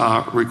impose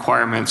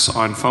requirements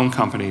on phone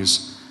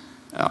companies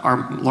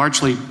are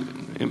largely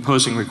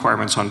imposing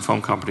requirements on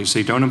phone companies.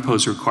 They don't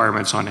impose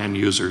requirements on end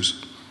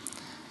users.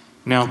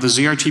 Now, the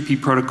ZRTP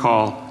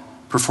protocol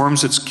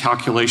performs its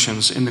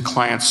calculations in the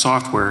client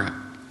software,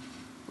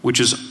 which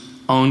is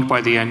owned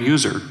by the end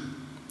user.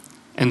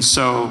 And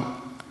so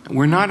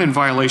we're not in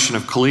violation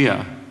of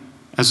CALEA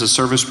as a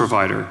service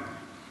provider.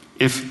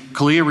 If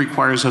CALEA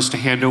requires us to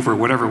hand over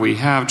whatever we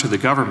have to the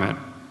government,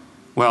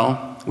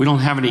 well, we don't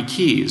have any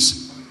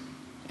keys,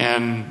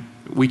 and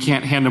we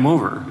can't hand them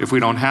over if we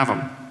don't have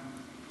them.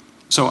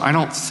 So I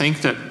don't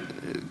think that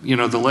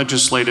the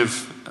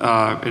legislative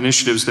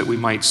initiatives that we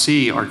might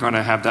see are going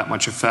to have that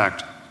much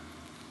effect,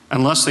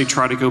 unless they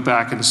try to go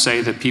back and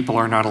say that people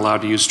are not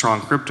allowed to use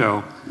strong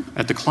crypto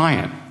at the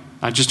client.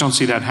 I just don't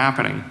see that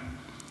happening.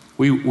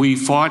 We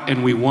fought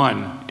and we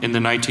won in the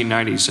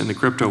 1990s in the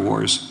crypto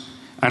wars.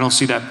 I don't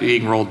see that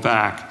being rolled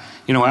back.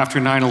 After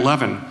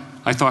 9/11,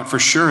 I thought for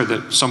sure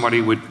that somebody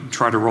would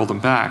try to roll them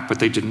back, but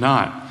they did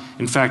not.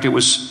 In fact, it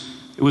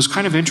was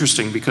kind of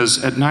interesting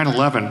because at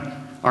 9/11,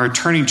 our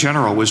Attorney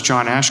General was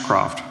John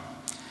Ashcroft.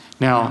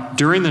 Now,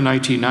 during the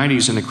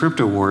 1990s in the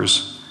crypto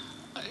wars,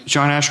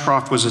 John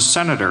Ashcroft was a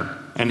senator,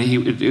 and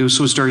this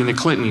was during the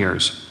Clinton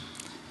years.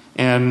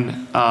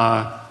 And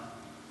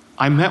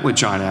I met with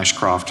John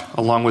Ashcroft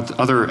along with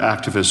other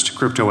activists,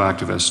 crypto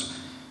activists,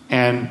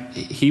 and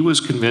he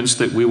was convinced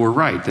that we were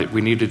right, that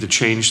we needed to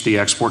change the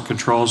export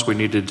controls, we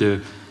needed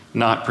to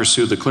not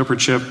pursue the Clipper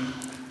chip,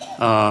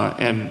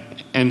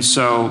 and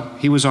so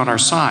he was on our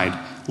side.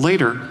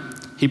 Later,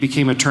 he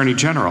became Attorney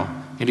General,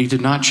 and he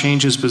did not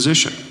change his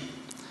position.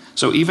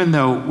 So even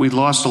though we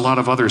lost a lot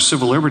of other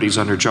civil liberties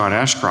under John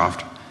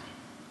Ashcroft,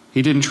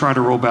 he didn't try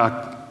to roll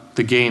back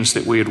the gains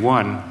that we had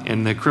won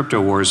in the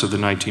crypto wars of the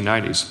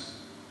 1990s.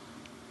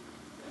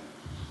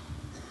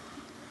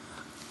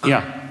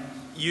 Yeah.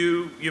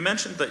 You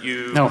mentioned that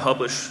you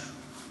publish.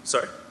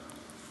 Sorry.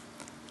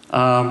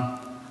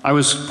 I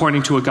was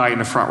pointing to a guy in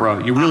the front row.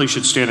 You really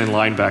should stand in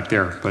line back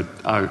there, but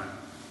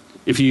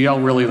if you yell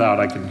really loud,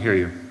 I can hear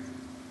you.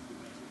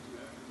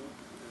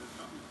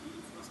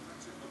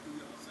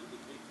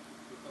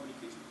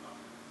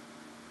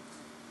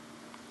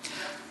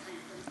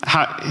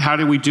 How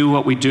do we do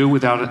what we do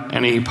without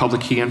any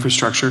public key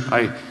infrastructure?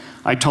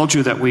 I told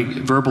you that we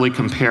verbally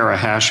compare a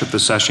hash of the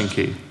session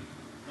key.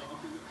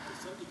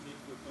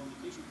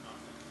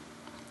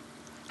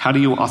 How do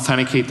you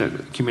authenticate the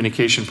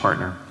communication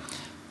partner?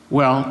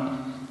 Well,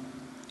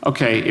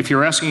 okay, if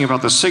you're asking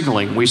about the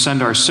signaling, we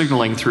send our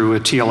signaling through a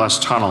TLS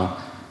tunnel.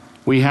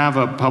 We have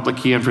a public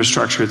key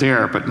infrastructure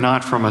there, but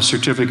not from a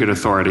certificate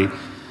authority.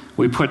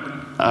 We put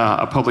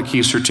a public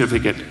key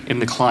certificate in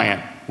the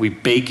client. We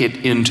bake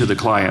it into the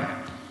client.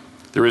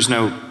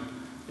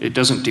 It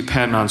doesn't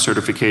depend on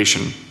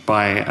certification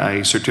by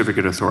a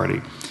certificate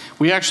authority.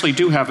 We actually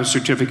do have a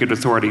certificate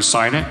authority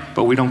sign it,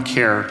 but we don't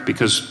care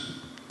because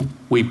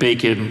we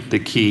bake in the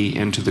key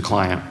into the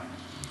client.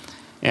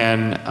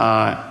 And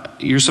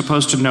you're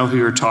supposed to know who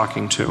you're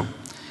talking to.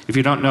 If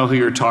you don't know who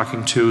you're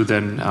talking to,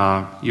 then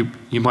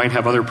you might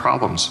have other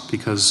problems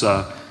because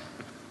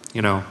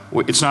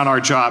it's not our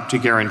job to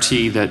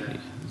guarantee that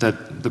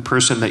the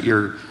person that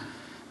you're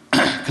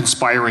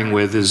conspiring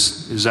with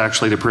is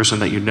actually the person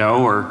that you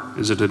know, or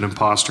is it an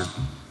imposter?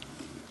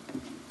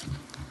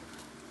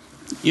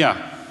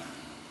 Yeah.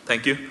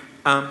 Thank you.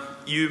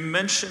 You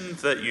mentioned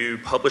that you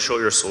publish all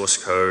your source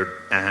code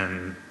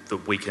and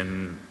that we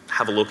can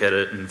have a look at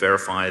it and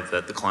verify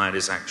that the client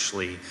is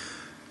actually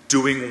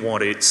doing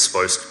what it's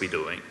supposed to be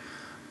doing.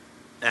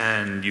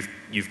 and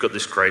you've got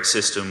this great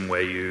system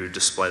where you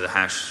display the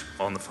hash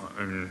on the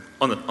phone,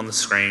 on the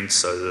screen,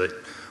 so that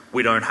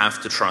we don't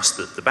have to trust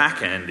that the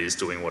back end is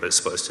doing what it's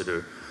supposed to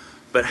do.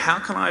 But how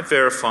can I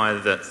verify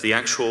that the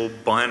actual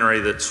binary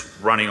that's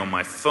running on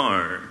my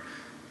phone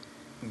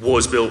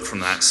was built from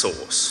that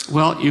source?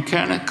 Well, you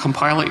can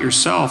compile it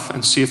yourself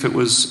and see if it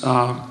was,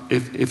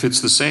 if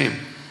it's the same.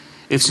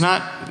 It's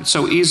not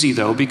so easy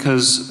though,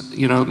 because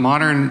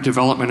modern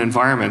development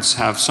environments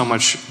have so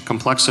much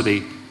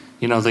complexity.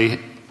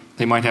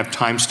 They might have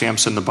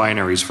timestamps in the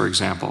binaries, for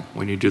example,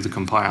 when you do the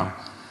compile.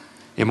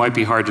 It might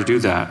be hard to do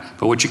that,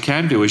 but what you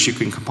can do is you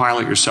can compile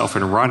it yourself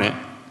and run it,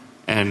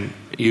 and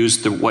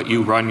use what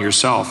you run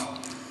yourself.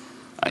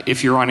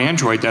 If you're on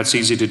Android, that's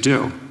easy to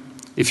do.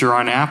 If you're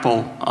on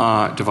Apple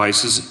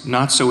devices,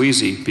 not so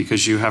easy,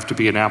 because you have to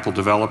be an Apple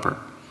developer.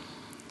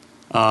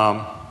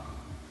 I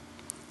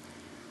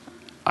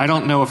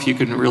don't know if you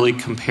can really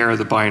compare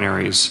the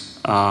binaries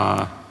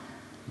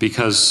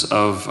because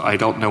of, I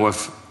don't know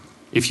if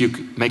you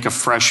make a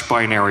fresh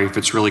binary, if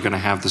it's really going to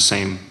have the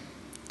same,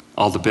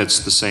 all the bits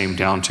the same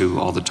down to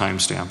all the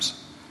timestamps.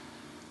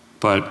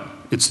 But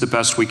it's the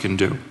best we can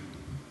do.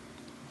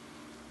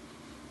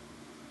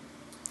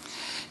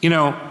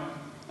 One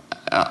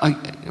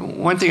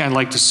thing I'd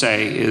like to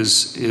say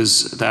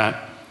is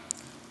that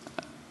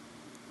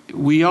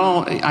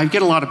I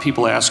get a lot of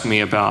people asking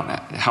me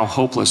about how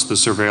hopeless the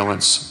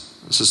surveillance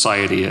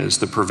society is,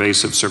 the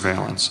pervasive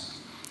surveillance.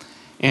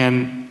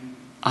 And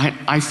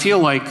I feel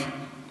like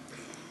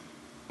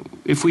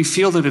if we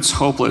feel that it's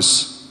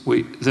hopeless,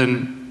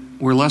 then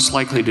we're less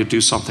likely to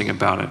do something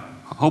about it.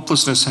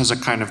 Hopelessness has a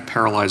kind of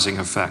paralyzing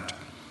effect.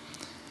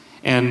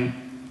 And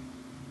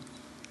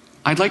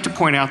I'd like to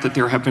point out that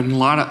there have been a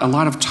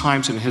lot of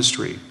times in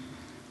history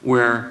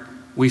where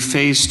we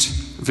faced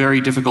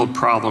very difficult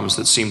problems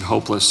that seemed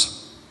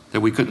hopeless, that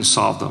we couldn't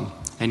solve them,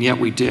 and yet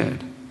we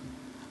did.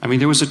 I mean,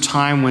 there was a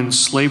time when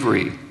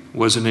slavery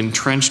was an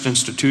entrenched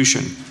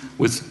institution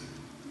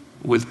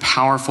with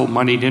powerful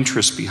moneyed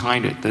interests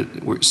behind it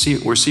that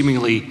were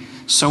seemingly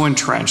so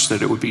entrenched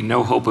that it would be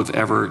no hope of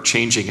ever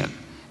changing it.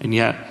 And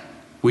yet,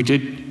 we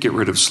did get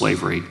rid of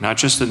slavery, not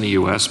just in the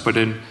US, but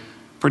in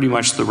pretty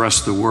much the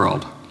rest of the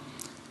world.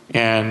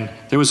 And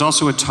there was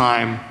also a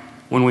time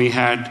when we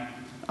had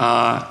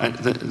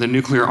the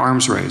nuclear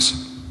arms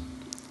race.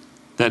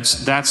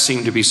 That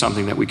seemed to be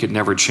something that we could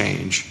never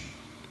change.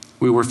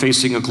 We were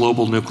facing a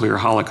global nuclear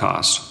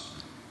holocaust.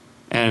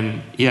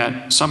 And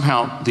yet,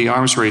 somehow, the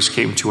arms race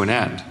came to an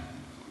end.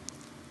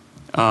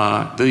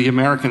 The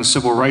American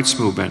civil rights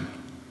movement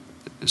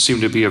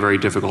seemed to be a very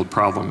difficult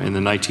problem in the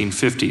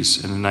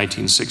 1950s and the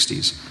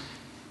 1960s.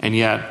 And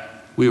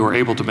yet, we were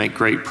able to make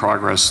great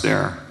progress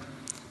there.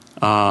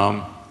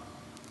 Going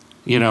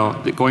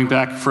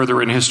back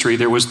further in history,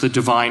 there was the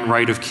divine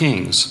right of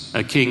kings.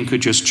 A king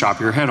could just chop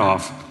your head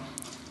off,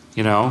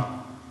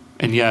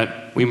 and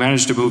yet we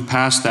managed to move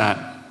past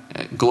that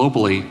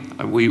globally.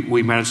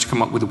 We managed to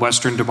come up with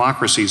Western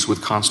democracies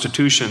with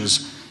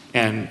constitutions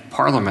and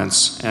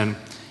parliaments, and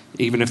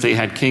even if they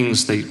had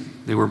kings, they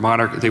were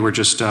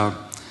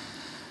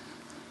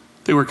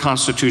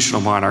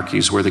constitutional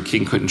monarchies where the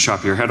king couldn't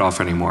chop your head off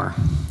anymore.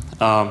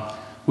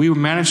 We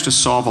managed to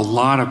solve a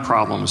lot of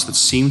problems that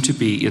seemed to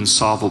be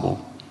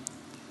insolvable.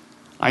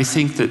 I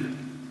think that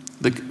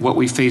what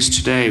we face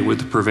today with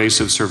the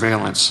pervasive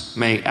surveillance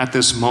may, at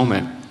this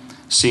moment,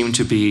 seem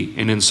to be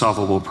an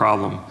insolvable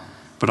problem.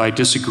 But I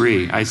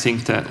disagree. I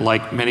think that,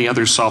 like many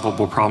other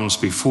solvable problems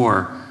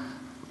before,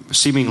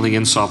 seemingly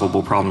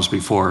insolvable problems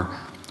before,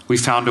 we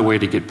found a way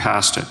to get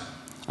past it.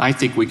 I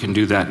think we can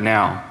do that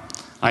now.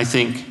 I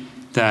think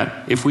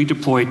that if we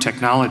deploy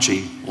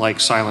technology like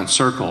Silent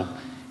Circle,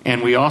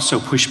 and we also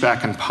push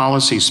back in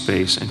policy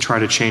space and try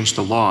to change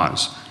the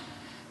laws.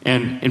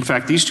 And in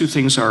fact, these two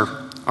things are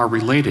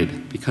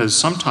related, because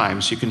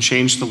sometimes you can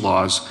change the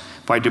laws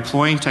by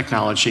deploying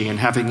technology and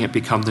having it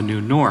become the new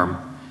norm.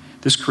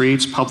 This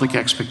creates public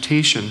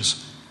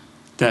expectations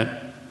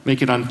that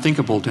make it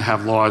unthinkable to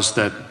have laws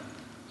that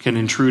can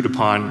intrude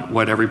upon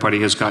what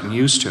everybody has gotten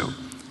used to.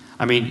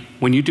 I mean,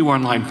 when you do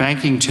online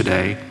banking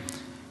today,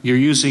 you're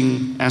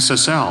using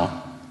SSL,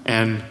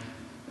 and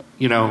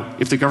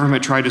if the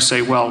government tried to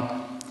say,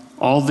 well,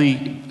 all the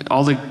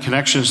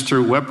connections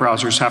through web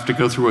browsers have to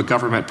go through a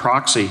government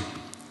proxy,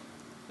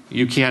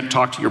 you can't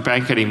talk to your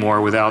bank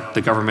anymore without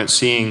the government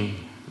seeing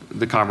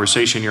the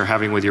conversation you're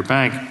having with your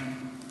bank,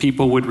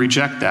 people would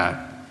reject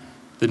that.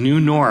 The new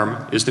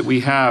norm is that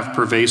we have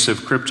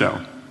pervasive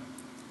crypto.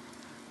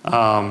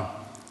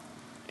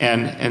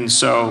 And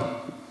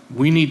so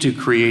we need to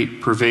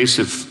create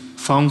pervasive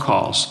phone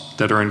calls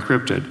that are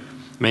encrypted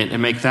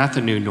and make that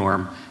the new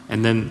norm.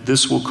 And then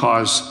this will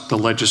cause the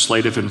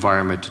legislative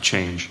environment to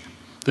change.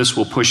 This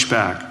will push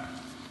back.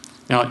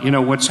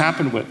 Now, what's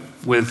happened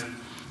with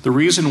the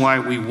reason why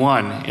we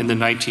won in the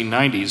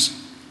 1990s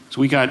is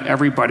we got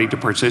everybody to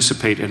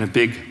participate in a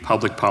big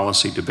public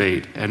policy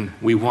debate, and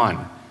we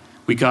won.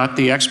 We got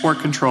the export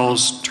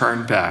controls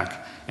turned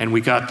back, and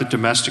we got the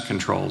domestic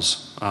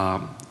controls.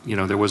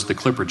 There was the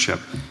Clipper chip.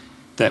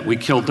 that we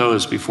killed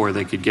those before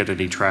they could get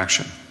any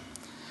traction.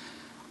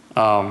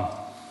 I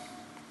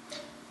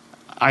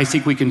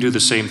think we can do the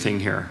same thing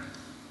here.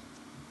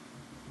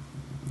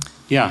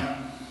 Yeah.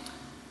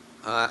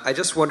 I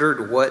just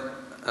wondered what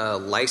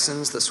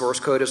license the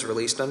source code is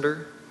released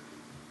under.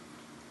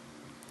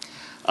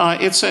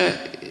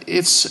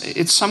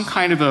 It's some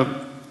kind of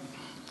a,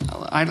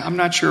 I'm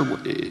not sure,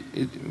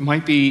 it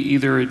might be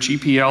either a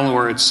GPL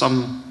or it's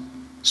some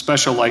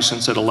special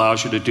license that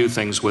allows you to do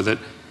things with it,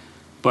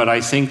 but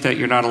I think that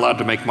you're not allowed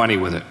to make money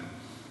with it.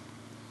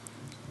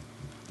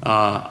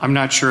 I'm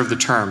not sure of the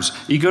terms.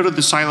 You go to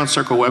the Silent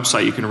Circle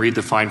website, you can read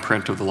the fine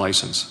print of the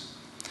license.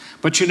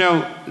 But you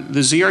know, the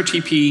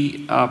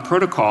ZRTP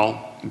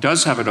protocol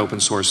does have an open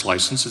source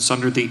license. It's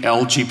under the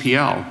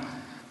LGPL,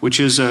 which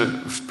is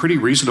a pretty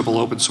reasonable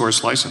open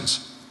source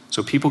license.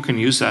 So people can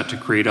use that to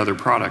create other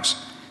products.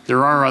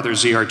 There are other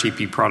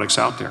ZRTP products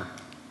out there.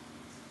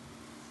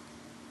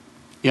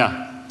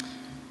 Yeah.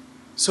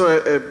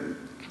 So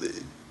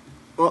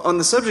well, on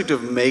the subject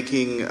of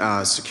making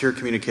secure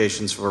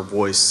communications for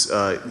voice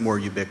more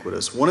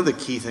ubiquitous, one of the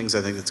key things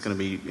I think that's going to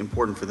be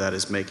important for that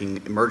is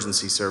making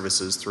emergency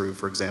services through,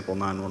 for example,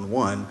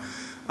 911,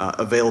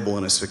 available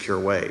in a secure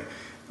way.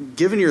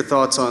 Given your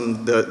thoughts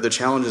on the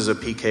challenges of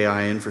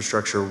PKI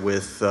infrastructure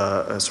with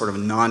a sort of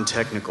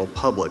non-technical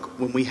public,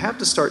 when we have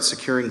to start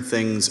securing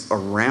things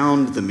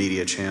around the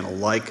media channel,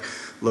 like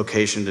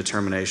location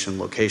determination,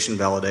 location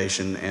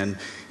validation, and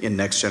in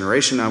next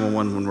generation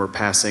 911 when we're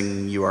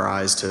passing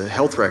URIs to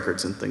health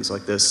records and things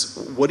like this,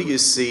 what do you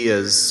see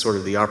as sort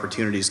of the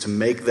opportunities to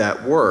make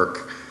that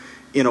work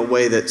in a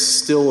way that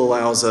still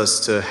allows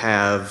us to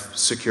have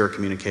secure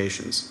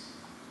communications?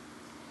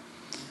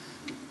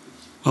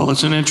 Well,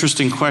 it's an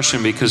interesting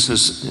question because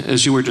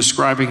as you were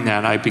describing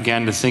that, I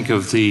began to think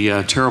of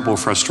the terrible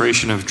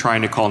frustration of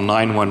trying to call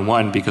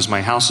 911 because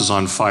my house is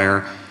on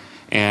fire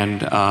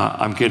and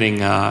I'm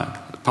getting a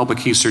public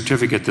key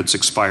certificate that's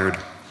expired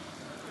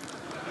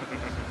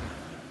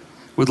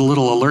with a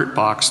little alert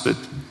box that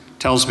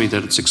tells me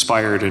that it's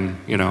expired, and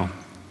you know,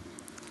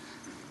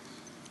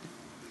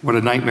 what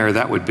a nightmare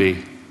that would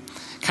be.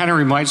 Kind of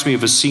reminds me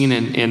of a scene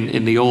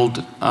in the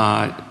old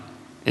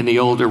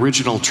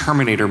original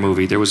Terminator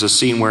movie. There was a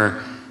scene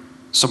where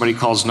somebody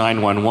calls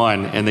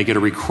 911 and they get a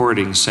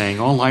recording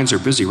saying, all lines are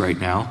busy right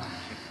now.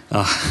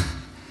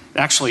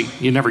 Actually,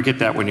 you never get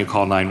that when you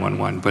call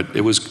 911, but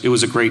it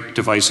was a great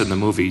device in the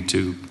movie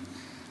to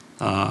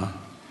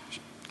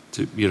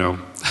you know,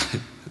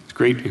 a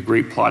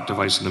great plot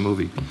device in the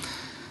movie.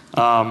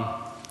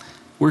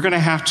 We're going to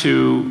have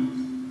to,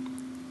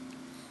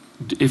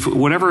 if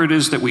whatever it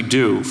is that we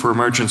do for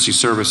emergency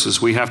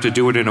services, we have to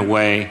do it in a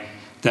way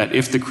that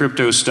if the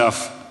crypto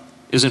stuff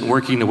isn't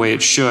working the way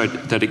it should,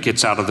 that it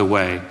gets out of the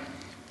way.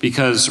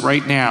 Because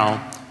right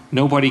now,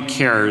 nobody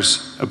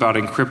cares about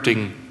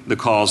encrypting the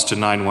calls to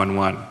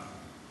 911.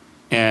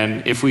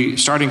 And if we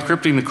start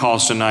encrypting the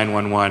calls to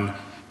 911,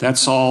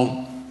 that's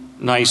all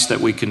nice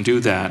that we can do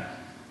that.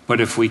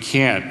 But if we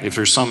can't, if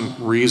there's some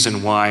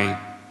reason why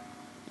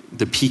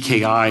the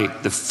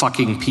PKI, the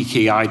fucking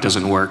PKI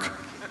doesn't work,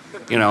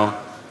 you know,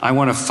 I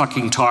want to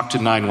fucking talk to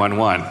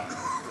 911,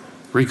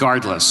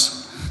 regardless.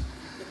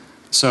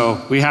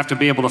 So we have to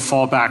be able to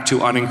fall back to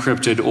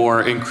unencrypted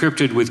or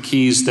encrypted with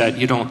keys that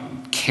you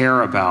don't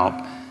care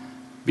about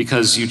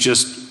because you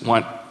just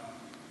want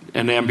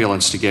an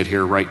ambulance to get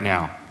here right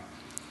now.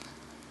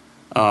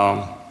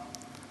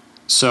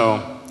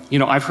 So, you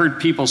know, I've heard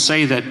people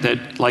say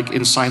that like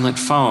in silent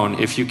phone,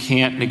 if you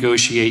can't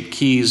negotiate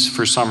keys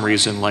for some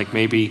reason, like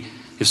maybe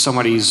if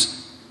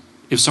somebody's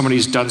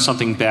done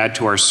something bad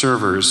to our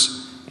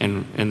servers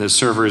and the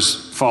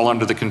servers fall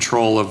under the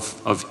control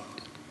of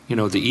you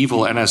know, the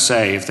evil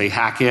NSA, if they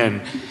hack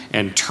in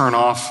and turn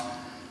off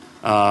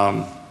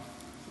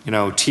you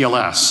know,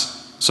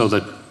 TLS so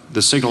that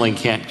the signaling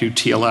can't do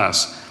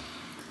TLS,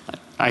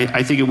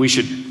 I think we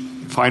should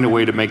find a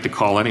way to make the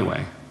call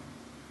anyway.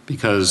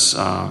 Because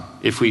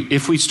if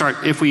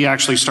we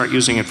actually start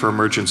using it for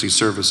emergency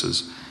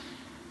services,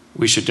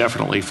 we should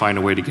definitely find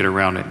a way to get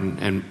around it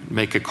and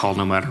make a call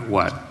no matter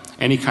what.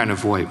 Any kind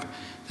of VoIP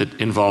that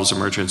involves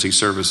emergency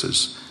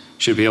services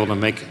should be able to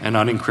make an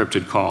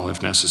unencrypted call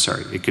if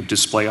necessary. It could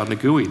display on the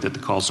GUI that the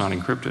call's not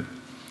encrypted.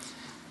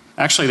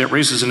 Actually, that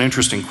raises an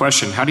interesting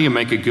question. How do you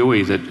make a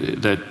GUI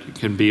that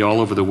can be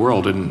all over the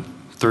world in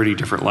 30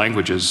 different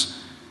languages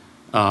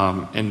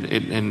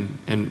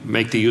and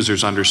make the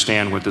users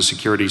understand what the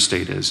security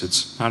state is?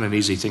 It's not an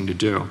easy thing to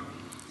do.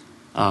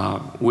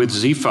 With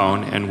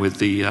Zphone and with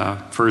the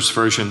first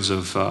versions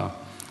of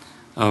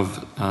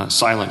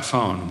Silent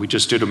Phone, we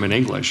just did them in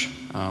English,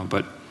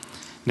 but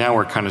now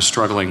we're kind of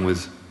struggling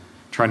with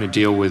trying to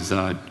deal with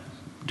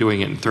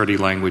doing it in 30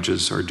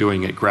 languages or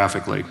doing it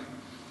graphically.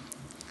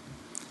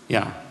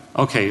 Yeah,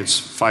 okay, it's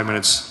 5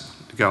 minutes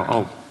to go.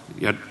 Oh,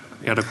 you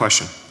had a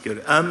question?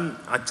 Good.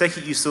 I take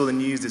it you saw the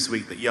news this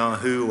week that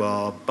Yahoo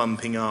are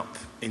bumping up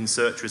in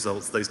search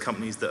results those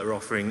companies that are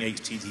offering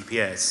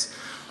HTTPS.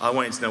 I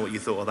wanted to know what you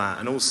thought of that.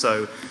 And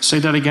also... Say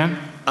that again?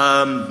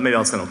 Maybe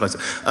I'll stand up closer.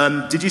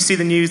 Did you see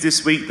the news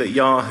this week that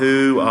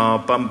Yahoo are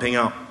bumping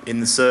up in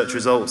the search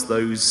results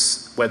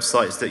those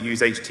websites that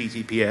use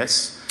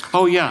HTTPS?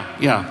 Oh, yeah,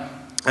 yeah.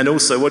 And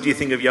also, what do you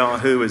think of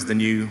Yahoo as the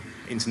new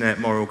internet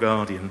moral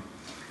guardian?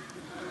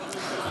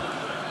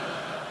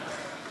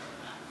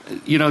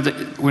 You know,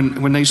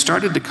 when they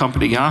started the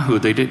company Yahoo,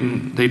 they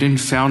didn't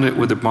found it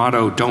with the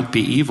motto "Don't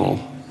be evil,"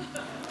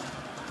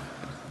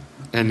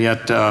 and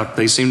yet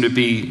they seem to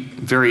be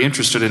very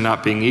interested in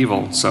not being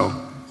evil. So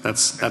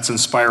that's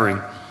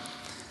inspiring.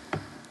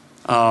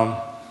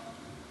 I'm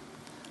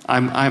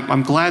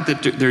glad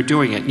that they're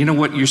doing it. You know,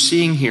 what you're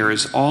seeing here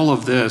is all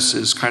of this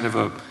is kind of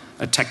a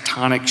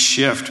tectonic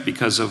shift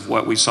because of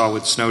what we saw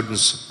with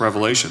Snowden's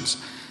revelations.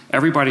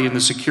 Everybody in the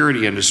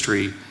security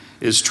industry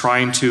is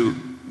trying to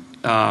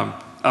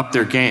up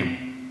their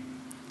game.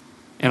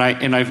 And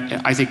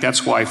I think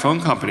that's why phone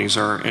companies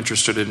are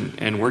interested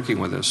in working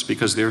with us,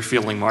 because they're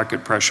feeling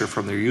market pressure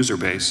from their user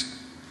base.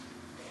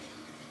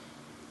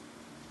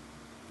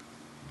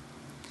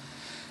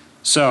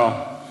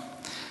 So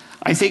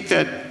I think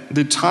that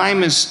the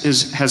time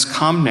has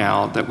come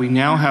now that we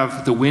now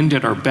have the wind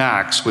at our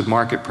backs with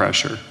market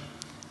pressure.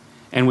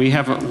 And we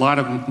have a lot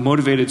of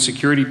motivated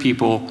security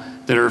people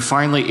that are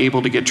finally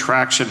able to get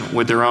traction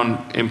with their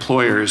own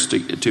employers to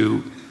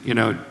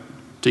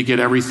get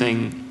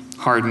everything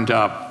hardened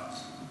up.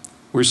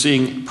 We're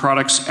seeing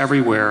products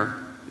everywhere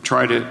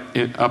try to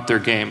up their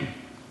game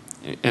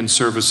and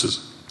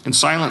services. In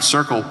Silent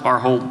Circle, our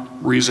whole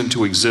reason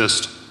to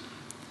exist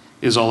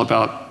is all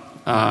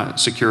about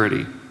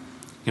security.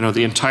 You know,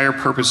 the entire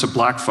purpose of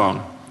Black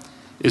Phone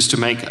is to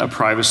make a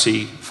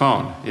privacy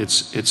phone.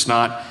 It's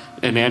not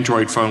an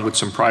Android phone with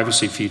some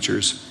privacy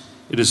features.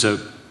 It is a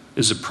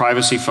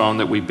privacy phone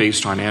that we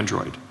based on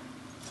Android.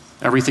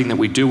 Everything that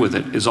we do with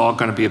it is all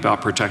going to be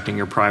about protecting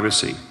your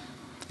privacy.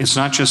 It's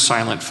not just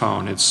Silent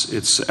Phone,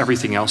 it's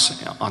everything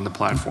else on the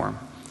platform.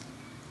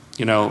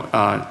 You know,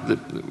 I've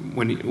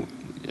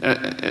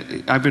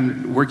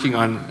been working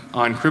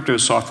on crypto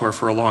software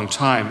for a long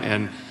time,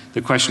 and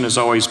the question has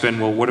always been,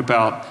 well, what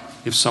about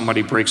if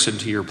somebody breaks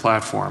into your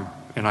platform?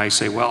 And I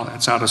say, well,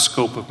 it's out of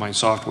scope of my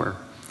software.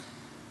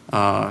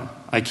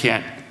 I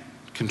can't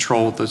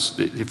control this.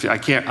 If I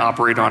can't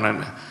operate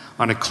on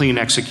a clean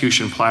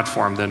execution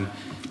platform, then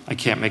I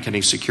can't make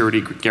any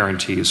security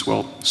guarantees.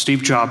 Well,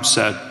 Steve Jobs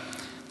said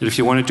that if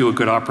you want to do a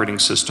good operating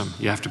system,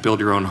 you have to build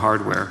your own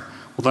hardware.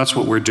 Well, that's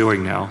what we're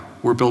doing now.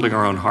 We're building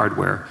our own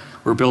hardware.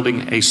 We're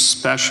building a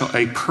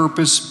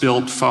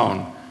purpose-built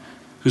phone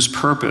whose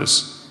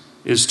purpose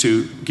is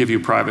to give you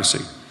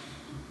privacy.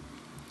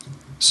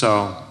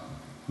 So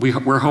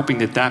we're hoping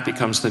that that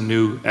becomes the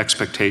new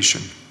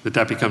expectation,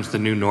 that becomes the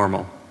new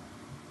normal.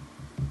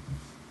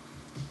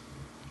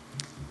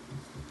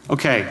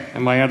 Okay,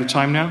 am I out of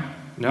time now?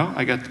 No,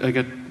 I got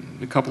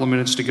a couple of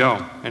minutes to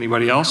go.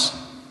 Anybody else?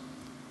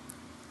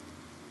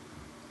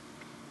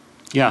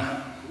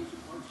 Yeah.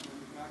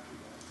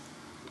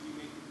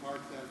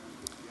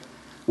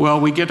 Well,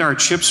 we get our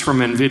chips from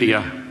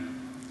NVIDIA.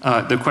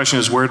 The question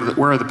is, where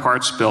are the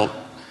parts built?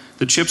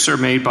 The chips are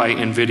made by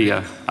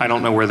NVIDIA. I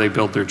don't know where they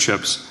build their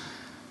chips.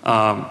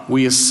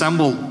 We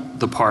assemble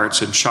the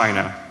parts in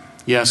China.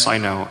 Yes, I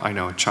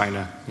know,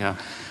 China, yeah.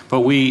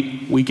 But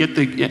we get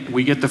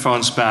the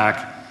phones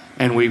back,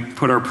 and we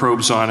put our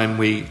probes on, and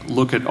we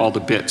look at all the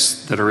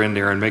bits that are in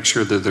there and make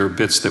sure that they're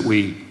bits that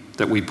we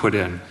put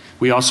in.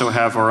 We also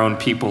have our own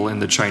people in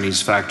the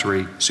Chinese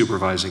factory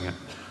supervising it.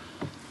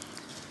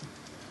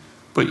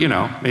 But you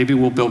know, maybe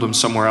we'll build them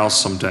somewhere else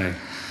someday.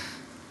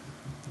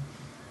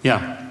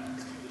 Yeah.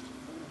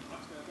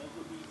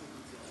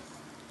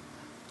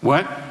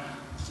 What?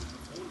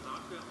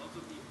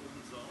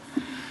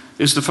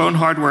 Is the phone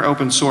hardware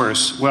open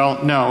source?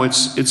 Well, no,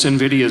 it's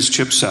NVIDIA's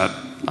chipset.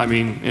 I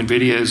mean,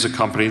 NVIDIA is a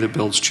company that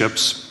builds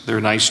chips. They're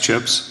nice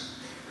chips.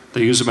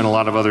 They use them in a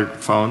lot of other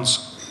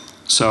phones.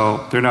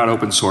 So they're not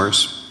open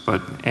source.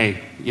 But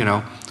hey, you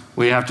know,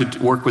 we have to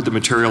work with the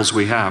materials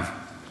we have.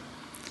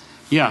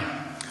 Yeah.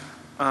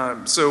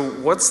 So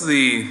what's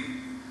the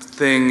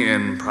thing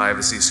in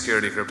privacy,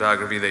 security,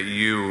 cryptography that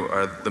you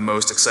are the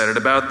most excited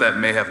about that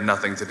may have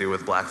nothing to do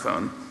with Black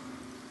Phone?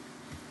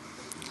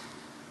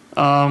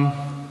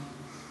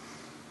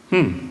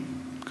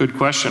 Good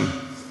question.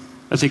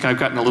 I think I've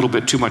gotten a little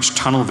bit too much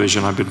tunnel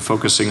vision. I've been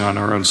focusing on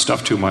our own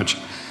stuff too much.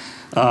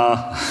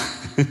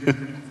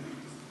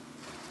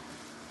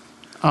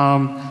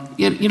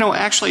 You know,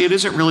 actually, it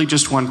isn't really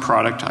just one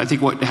product. I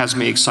think what has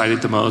me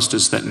excited the most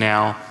is that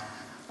now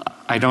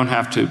I don't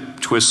have to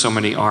twist so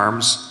many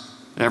arms.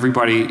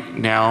 Everybody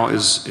now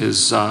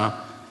is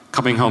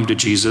coming home to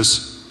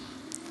Jesus.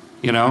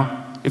 You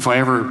know, if I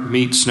ever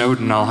meet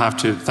Snowden, I'll have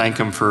to thank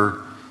him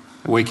for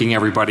waking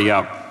everybody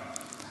up.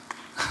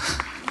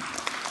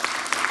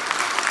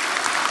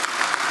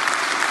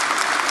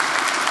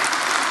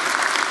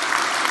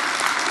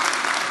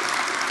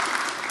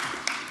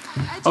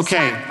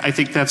 Okay, I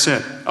think that's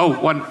it. Oh,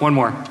 one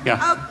more.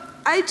 Yeah.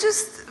 I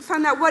just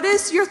found out, what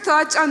is your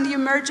thoughts on the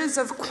emergence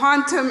of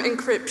quantum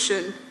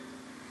encryption?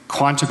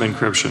 Quantum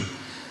encryption.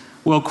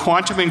 Well,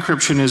 quantum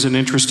encryption is an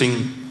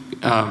interesting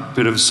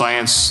bit of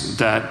science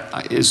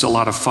that is a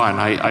lot of fun.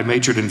 I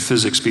majored in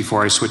physics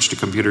before I switched to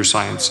computer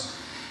science.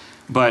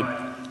 But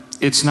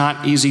it's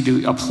not easy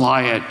to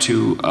apply it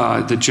to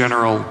the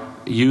general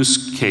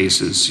use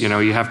cases. You know,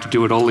 you have to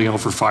do it only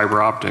over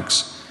fiber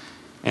optics.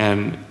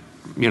 And,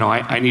 you know,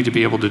 I need to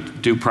be able to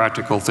do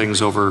practical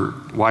things over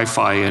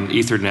Wi-Fi and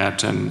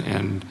Ethernet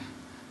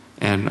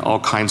and all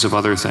kinds of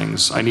other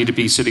things. I need to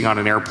be sitting on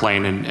an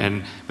airplane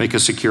and make a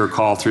secure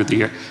call through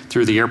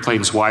the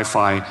airplane's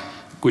Wi-Fi,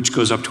 which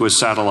goes up to a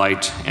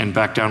satellite and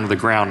back down to the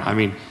ground. I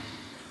mean,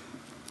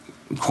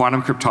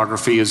 quantum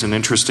cryptography is an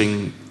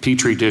interesting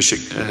petri dish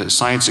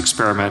science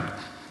experiment,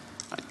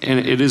 and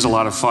it is a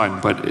lot of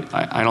fun, but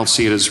I don't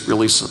see it as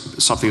really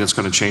something that's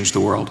going to change the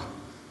world.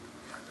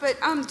 But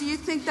do you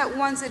think that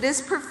once it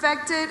is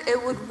perfected,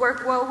 it would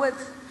work well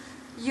with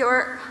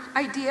your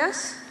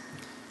ideas,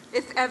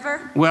 if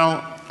ever?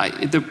 Well,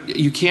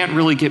 you can't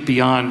really get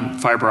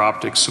beyond fiber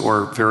optics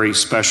or very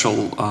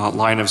special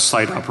line of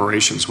sight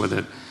operations with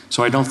it.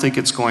 So I don't think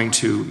it's going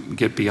to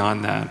get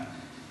beyond that.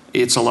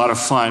 It's a lot of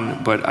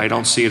fun, but I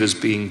don't see it as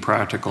being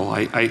practical.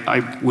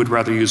 I would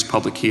rather use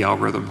public key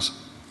algorithms.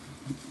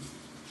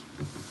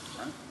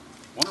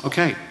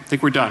 Okay, I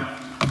think we're done.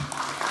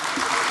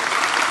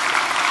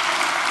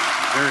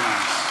 Very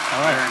nice.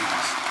 All right. Very nice.